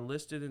 which are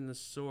listed in the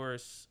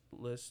source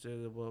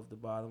listed above the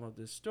bottom of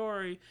this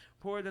story,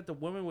 reported that the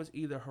woman was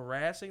either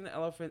harassing the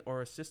elephant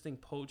or assisting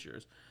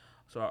poachers.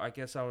 So I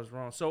guess I was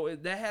wrong. So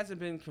that hasn't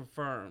been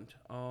confirmed.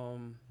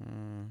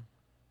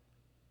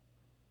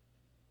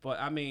 But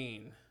I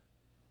mean,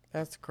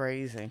 that's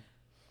crazy.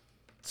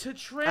 To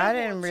trample, I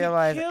didn't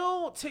realize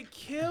to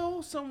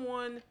kill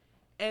someone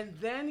and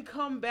then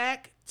come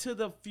back to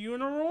the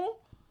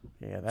funeral.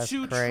 Yeah, that's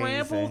to crazy.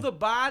 Trample the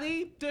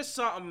body. There's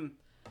something.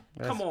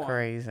 That's come on,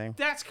 crazy.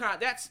 That's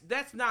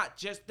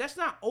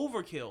not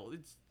overkill.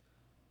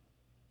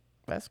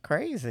 That's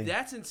crazy.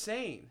 That's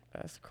insane.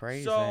 That's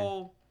crazy.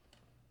 So,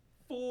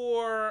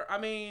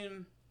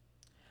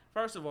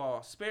 first of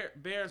all,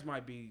 bears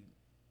might be.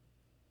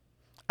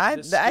 I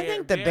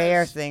think the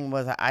bear thing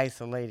was an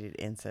isolated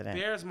incident.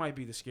 Bears might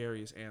be the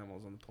scariest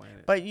animals on the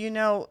planet. But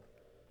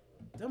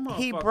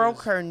he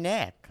broke her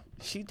neck.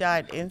 She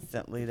died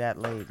instantly, that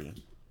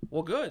lady.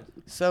 Well, good.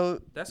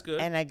 So that's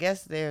good. And I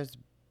guess there's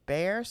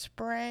bear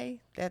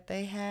spray that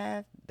they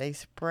have. They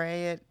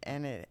spray it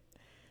and it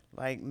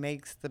like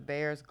makes the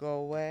bears go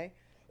away.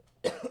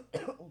 Excuse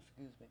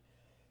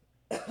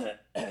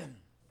me.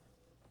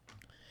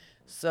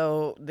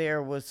 So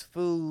there was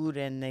food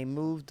and they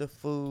moved the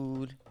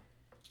food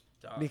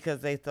because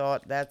they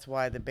thought that's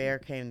why the bear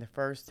came the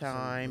first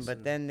time.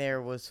 But then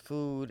there was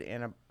food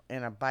in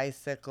a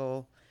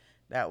bicycle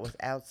that was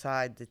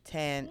outside the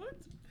tent. What?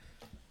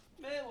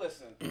 Man,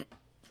 listen.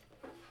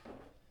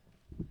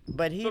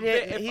 But he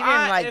didn't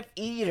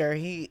eat her.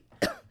 He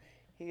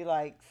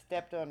like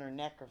stepped on her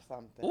neck or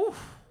something.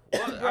 Oof.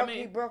 Well,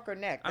 he broke her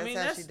neck. That's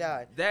how she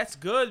died. That's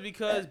good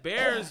because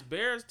bears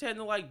tend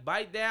to like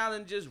bite down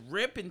and just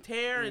rip and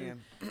tear,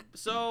 and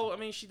so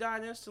she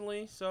died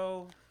instantly.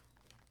 So,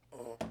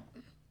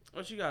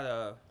 what you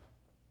got?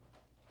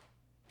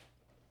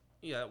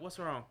 What's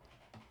wrong?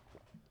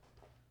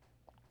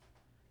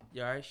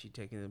 Yeah, all right. She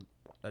taking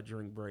a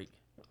drink break.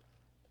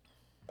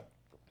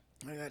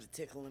 I got a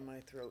tickle in my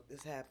throat.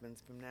 This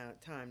happens from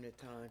time to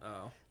time.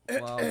 Oh,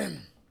 well.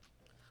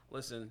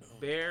 Listen,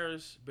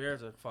 bears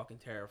are fucking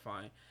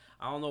terrifying.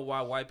 I don't know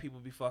why white people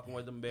be fucking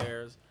with them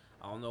bears.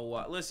 I don't know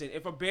why. Listen,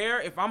 if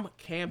I'm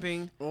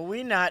camping. Well,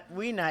 we not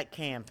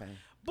camping.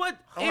 But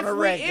if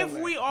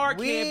we are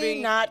camping.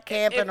 We not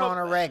camping on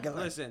a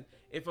regular. Listen,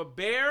 if a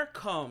bear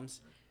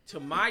comes to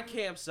my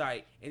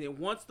campsite and it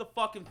wants the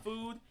fucking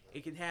food,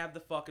 it can have the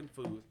fucking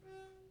food.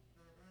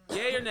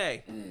 Yay or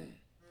nay?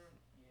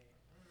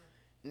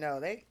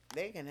 No, they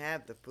can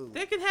have the food.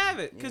 They can have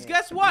it, cause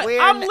guess what?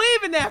 I'm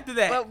leaving after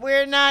that. But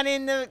we're not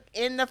in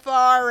the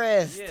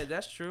forest. Yeah,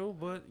 that's true.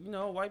 But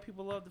white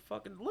people love to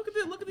fucking look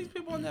at these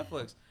people on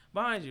Netflix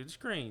behind you, the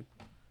screen.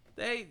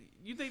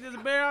 You think there's a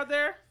bear out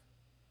there?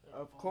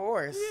 Of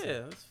course.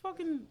 Yeah, it's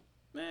fucking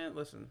man.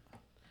 Listen,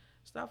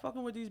 stop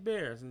fucking with these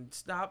bears and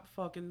stop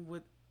fucking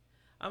with.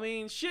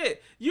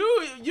 Shit.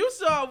 You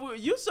saw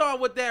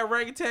what that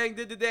orangutan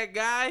did to that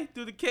guy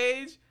through the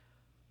cage.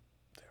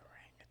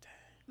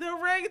 The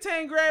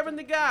orangutan grabbing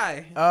the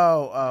guy.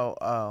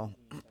 Oh.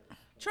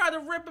 Tried to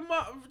rip him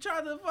up.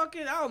 Tried to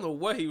fucking. I don't know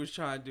what he was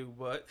trying to do,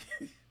 but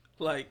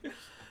But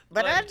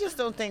I just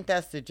don't think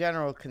that's the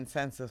general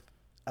consensus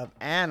of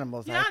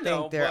animals. Yeah, I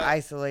think they're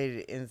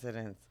isolated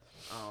incidents.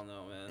 I don't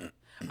know, man.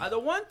 The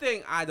one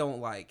thing I don't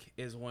like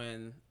is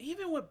when,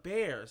 even with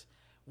bears,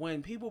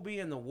 when people be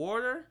in the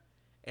water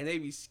and they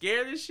be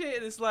scared of shit,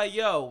 and it's like,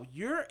 yo,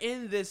 you're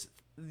in this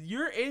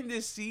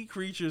sea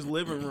creature's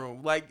living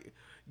room, like.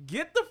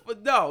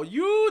 No,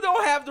 you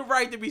don't have the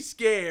right to be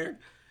scared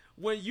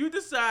when you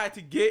decide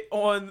to get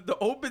on the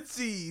open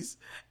seas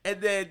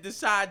and then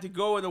decide to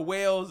go in a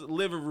whale's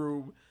living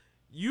room.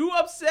 You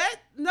upset?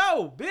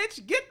 No,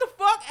 bitch, get the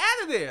fuck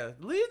out of there.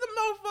 Leave them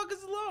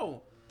motherfuckers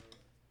alone.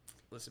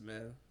 Listen,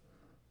 man,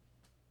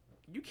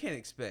 you can't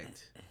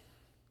expect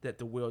that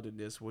the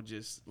wilderness will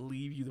just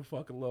leave you the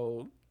fuck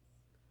alone.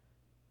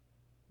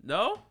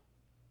 No?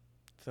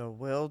 The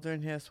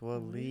wilderness will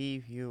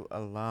leave you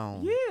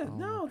alone. Yeah,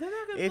 no, they're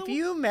not gonna. If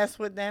you mess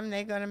with them,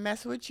 they're gonna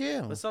mess with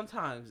you. But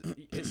sometimes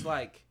it's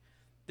like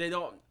they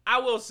don't. I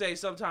will say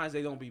sometimes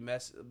they don't be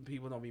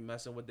people don't be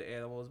messing with the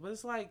animals. But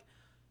it's like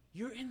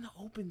you're in the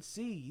open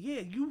sea.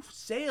 Yeah, you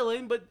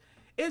sailing, but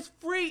it's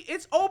free.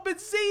 It's open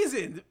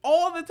season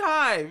all the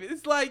time.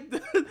 It's like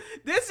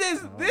this is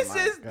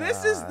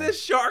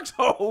this shark's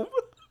home.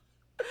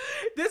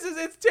 This is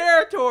its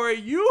territory.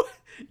 You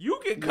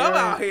can come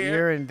out here.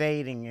 You're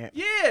invading it.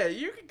 Yeah,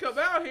 you can come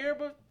out here,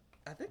 but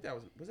I think that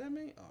was that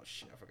me? Oh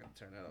shit, I forgot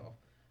to turn that off.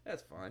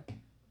 That's fine.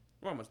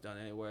 We're almost done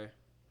anyway.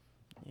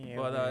 Yeah,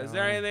 But is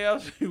there anything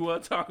else you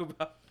want to talk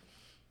about?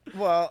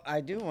 Well,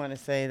 I do want to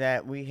say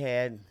that we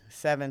had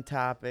 7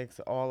 topics.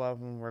 All of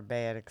them were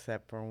bad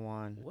except for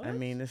one. I What?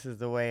 mean, this is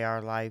the way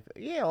our life.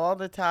 Yeah, all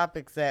the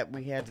topics that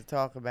we had to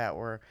talk about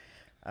were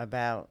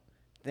about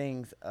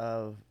things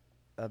of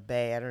a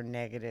bad or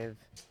negative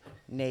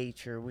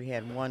nature. We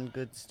had one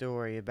good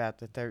story about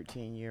the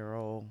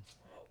 13-year-old.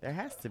 There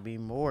has to be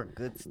more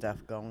good stuff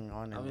going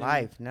on in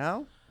life,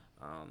 no?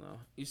 I don't know.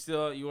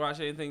 You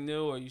watch anything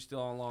new, or you still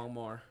on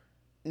Longmore?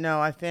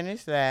 No, I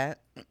finished that,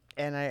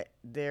 and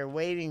they're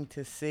waiting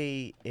to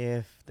see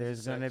if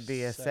there's going to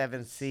be a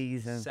 7th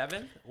season.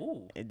 7?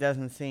 Ooh. It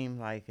doesn't seem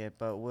like it,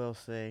 but we'll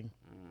see.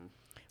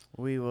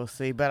 We will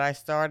see. But I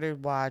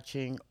started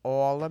watching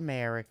All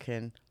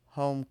American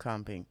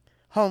Homecoming.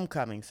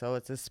 So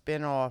it's a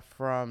spinoff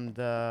from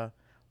the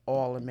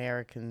All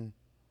American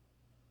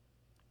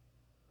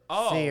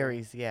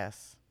series.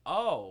 Yes.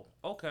 Oh,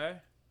 okay.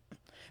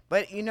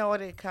 But you know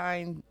what? It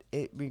kind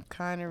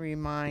of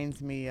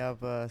reminds me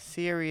of a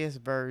serious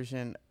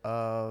version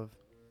of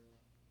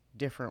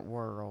Different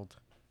World.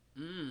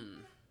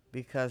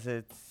 Because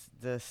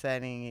the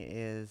setting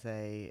is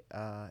a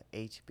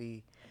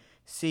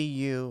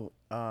HBCU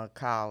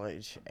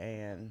college,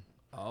 and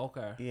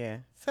okay. Yeah.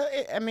 So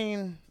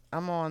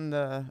I'm on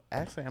the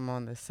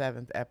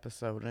 7th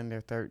episode, and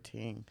they're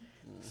 13.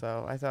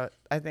 So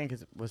I think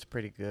it was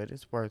pretty good.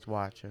 It's worth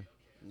watching.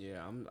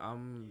 Yeah, I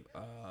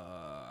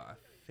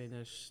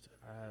finished.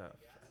 I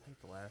think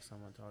the last time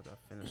I talked, I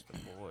finished The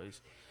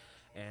Boys,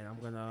 and I'm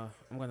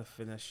gonna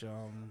finish.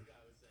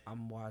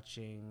 I'm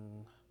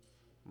watching.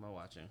 What am I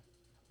watching?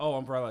 Oh,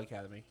 Umbrella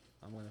Academy.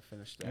 I'm gonna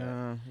finish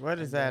that. What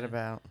is that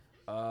about?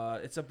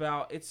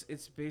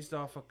 It's based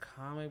off a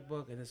comic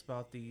book, and it's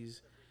about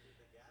these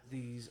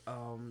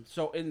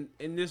so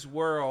in this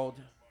world,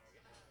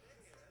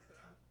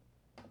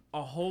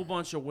 a whole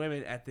bunch of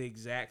women at the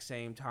exact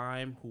same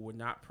time who were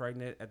not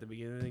pregnant at the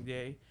beginning of the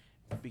day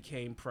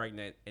became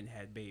pregnant and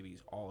had babies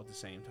all at the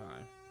same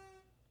time.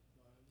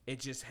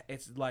 It's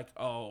like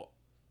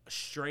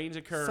strange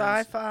occurrence.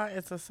 Sci-fi?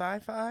 It's a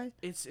sci-fi?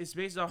 It's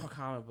based off a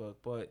comic book,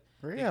 but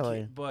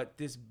really, but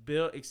this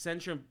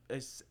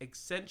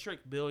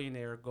eccentric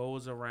billionaire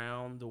goes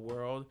around the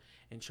world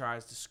and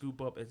tries to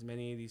scoop up as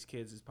many of these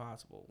kids as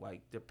possible.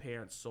 Like their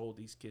parents sold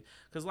these kids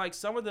because like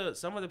some of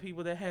the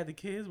people that had the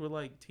kids were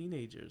like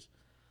teenagers,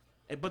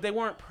 but they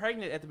weren't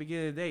pregnant at the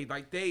beginning of the day.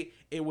 Like they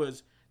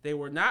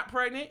were not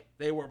pregnant.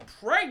 They were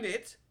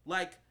pregnant.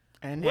 Like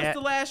what's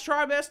the last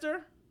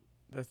trimester?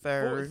 The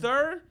third.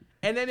 Third.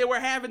 And then they were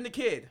having the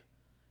kid.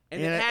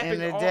 And it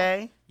happened in a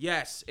day?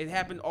 Yes. It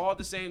happened all at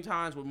the same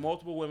times with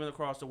multiple women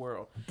across the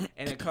world.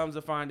 And it comes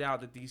to find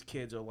out that these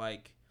kids are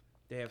like,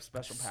 they have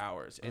special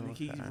powers. And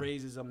he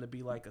raises them to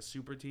be like a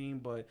super team,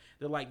 but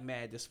they're like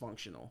mad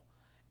dysfunctional.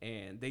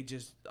 And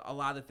a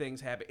lot of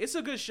things happen. It's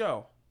a good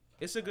show.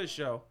 This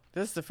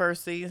is the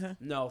first season?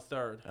 No,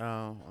 third.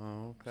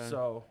 Oh, okay.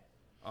 So,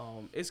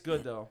 it's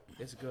good though.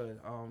 It's good.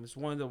 It's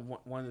one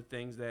of the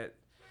things that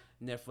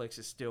Netflix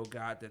has still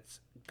got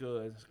that's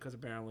good because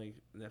apparently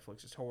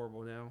Netflix is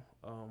horrible now.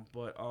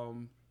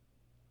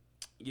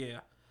 Yeah.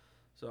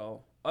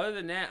 So other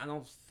than that, I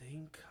don't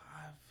think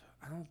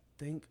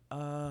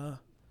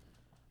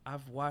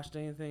I've watched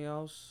anything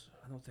else.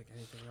 I don't think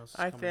anything else.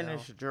 I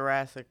finished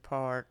Jurassic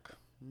Park.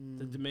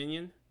 The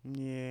Dominion.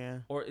 Yeah.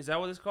 Or is that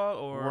what it's called?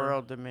 Or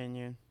World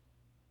Dominion.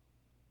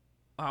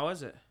 How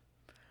is it?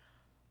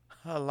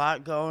 A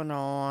lot going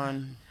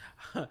on.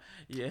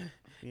 Yeah.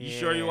 You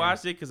sure you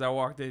watched it? Because I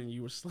walked in and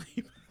you were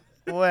asleep.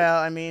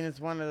 Well, it's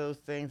one of those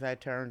things I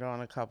turned on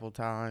a couple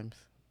times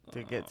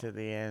to get to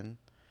the end.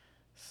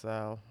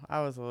 So I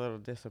was a little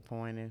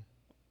disappointed.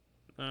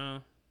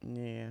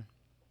 Yeah.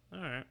 All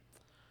right.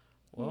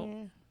 Well.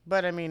 Yeah.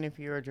 But if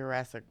you're a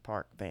Jurassic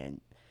Park fan,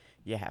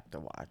 you have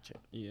to watch it.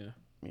 Yeah.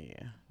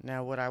 Yeah.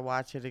 Now, would I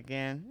watch it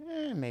again?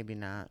 Maybe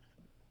not.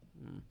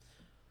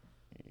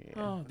 Yeah.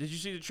 Oh, did you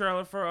see the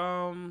trailer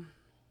for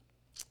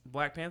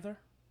Black Panther?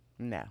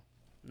 No.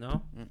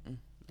 No? Mm-mm.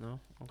 No?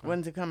 Okay.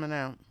 When's it coming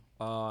out?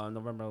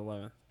 November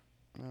 11th.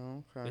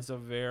 Oh, okay.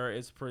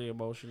 It's pretty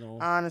emotional.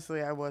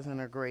 Honestly, I wasn't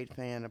a great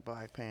fan of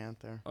Black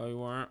Panther. Oh, you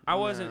weren't? I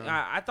wasn't.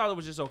 I thought it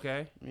was just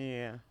okay.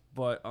 Yeah.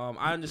 But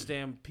I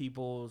understand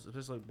people's,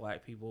 especially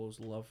black people's,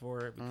 love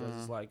for it because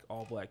it's like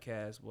all black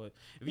cast. But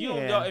if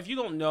you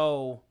don't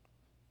know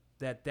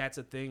that that's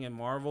a thing in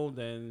Marvel,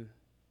 then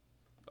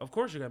of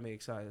course you're gonna be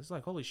excited. It's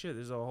like holy shit,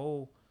 there's a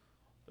whole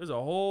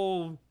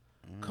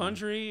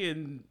country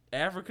in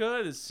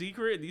Africa that's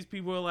secret, and these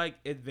people are like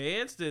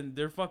advanced and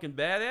they're fucking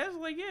badass.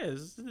 Like, yeah,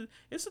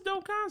 it's a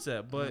dope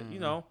concept. But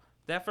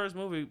that first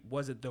movie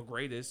wasn't the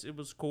greatest. It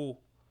was cool,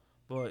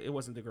 but it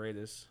wasn't the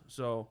greatest.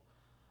 So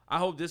I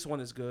hope this one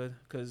is good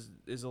because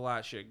there's a lot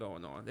of shit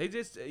going on.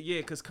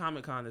 Because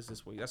Comic-Con is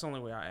this week. That's the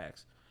only way I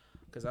asked.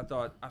 Because I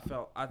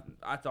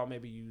thought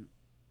maybe you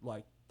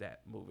liked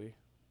that movie.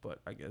 but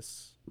I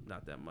guess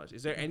not that much.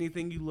 Is there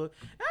anything you look?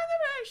 I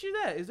never asked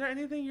you that. Is there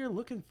anything you're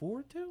looking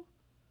forward to?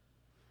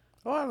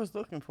 Well, I was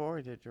looking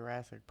forward to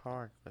Jurassic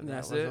Park, but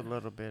That's that was it? a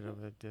little bit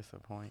of a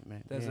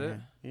disappointment. That's yeah, it?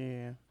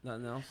 Yeah.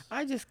 Nothing else.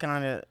 I just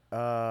kind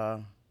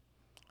of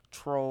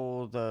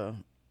troll the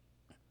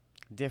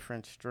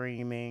different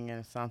streaming,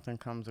 and something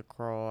comes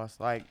across.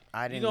 Like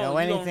I didn't know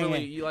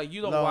anything.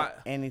 You don't watch.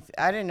 Anything.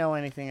 I didn't know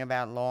anything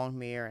about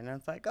Longmire, and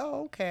it's like,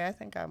 oh, okay.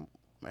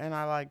 And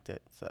I liked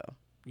it. So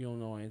You don't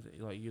know anything.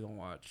 Like you don't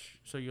watch.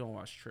 So you don't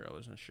watch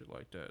trailers and shit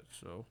like that.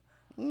 So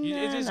nah,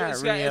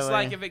 it's really.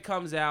 like if it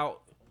comes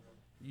out.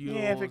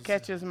 If it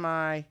catches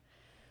my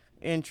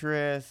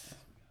interest,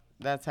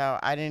 that's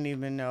how. I didn't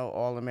even know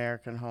All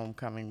American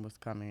Homecoming was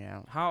coming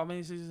out. How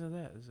many seasons of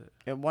that is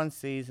it? One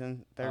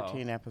season,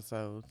 13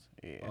 episodes.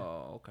 Yeah.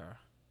 Oh, okay.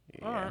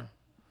 Yeah. All right.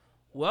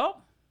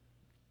 Well,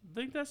 I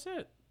think that's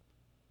it.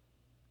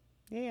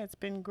 Yeah, it's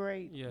been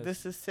great. Yes.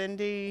 This is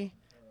Cindy,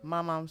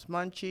 My Mom's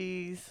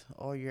Munchies,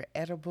 all your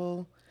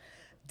edible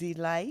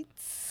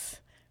delights.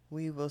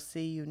 We will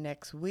see you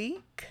next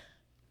week.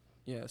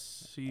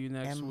 Yes. See you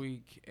next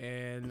week.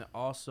 And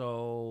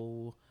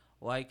also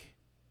like,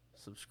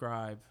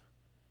 subscribe,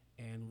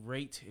 and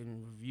rate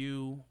and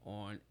review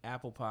on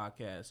Apple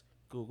Podcasts,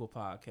 Google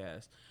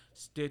Podcasts,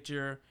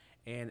 Stitcher,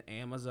 and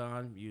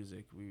Amazon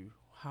Music. We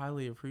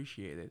highly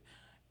appreciate it.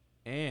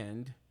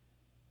 And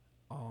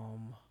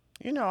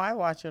I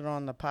watch it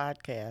on the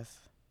podcast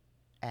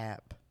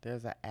app.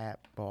 There's an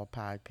app called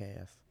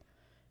Podcast,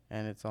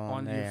 and it's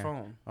on there. Your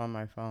phone. On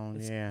my phone,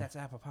 yeah. That's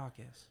Apple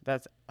Podcasts.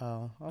 That's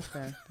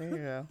okay. There you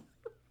go.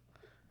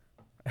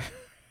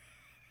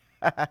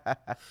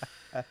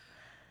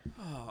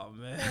 Oh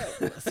man.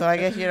 So I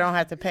guess you don't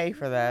have to pay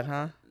for that,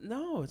 huh?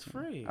 No, it's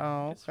free.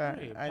 Oh, It's okay.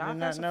 free. I did Podcasts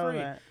not are know free.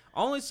 that.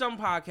 Only some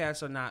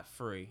podcasts are not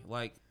free.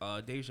 Like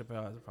Dave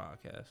Chappelle has a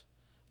podcast,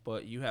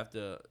 but you have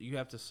to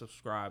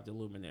subscribe to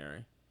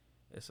Luminary.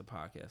 It's a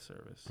podcast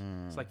service.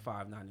 It's like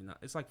 $5.99.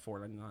 It's like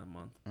 $4.99 a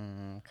month.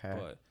 Okay.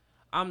 But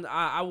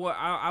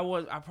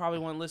I probably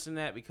won't listen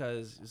to that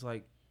because it's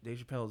like Dave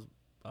Chappelle's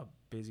a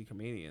busy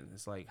comedian.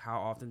 It's like, how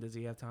often does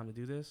he have time to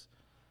do this?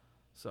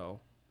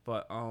 So,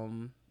 but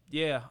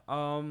yeah.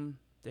 Damn.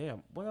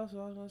 What else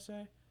was I gonna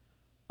say?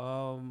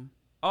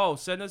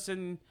 Send us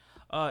an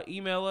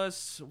email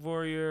us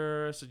for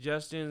your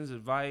suggestions,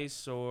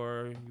 advice,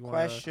 or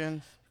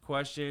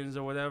questions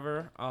or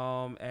whatever.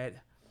 At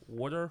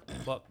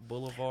Waterbuck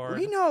Boulevard.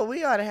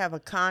 We ought to have a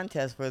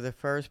contest for the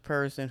first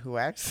person who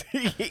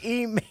actually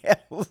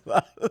emails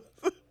us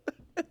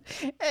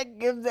and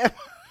give them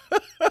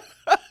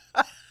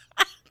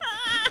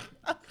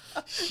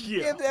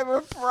give them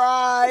a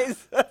prize.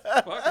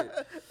 Fuck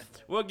it.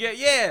 We'll get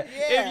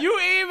If you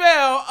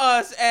email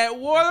us at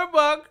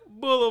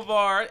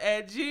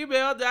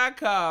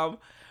waterbuckboulevard@gmail.com,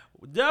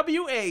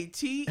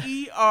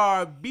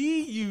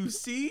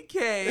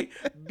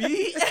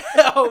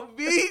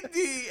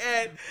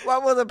 WATERBUCKBLVD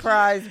What will the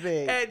prize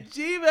be? at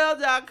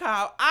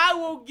gmail.com. I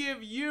will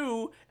give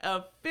you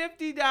a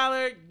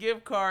 $50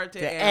 gift card to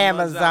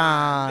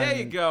Amazon. There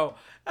you go.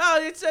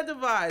 Oh,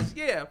 incentivized.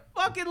 Yeah.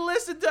 Fucking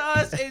listen to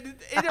us and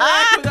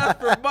interact with us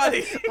for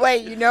money.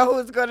 Wait, you know who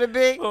it's going to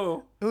be?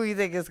 Who? Who you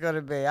think it's going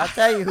to be? I'll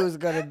tell you who's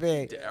going to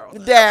be. Daryl.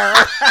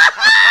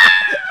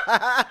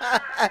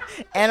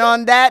 And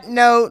on that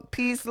note,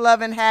 peace,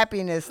 love, and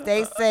happiness.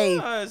 Stay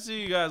safe.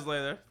 See you guys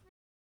later.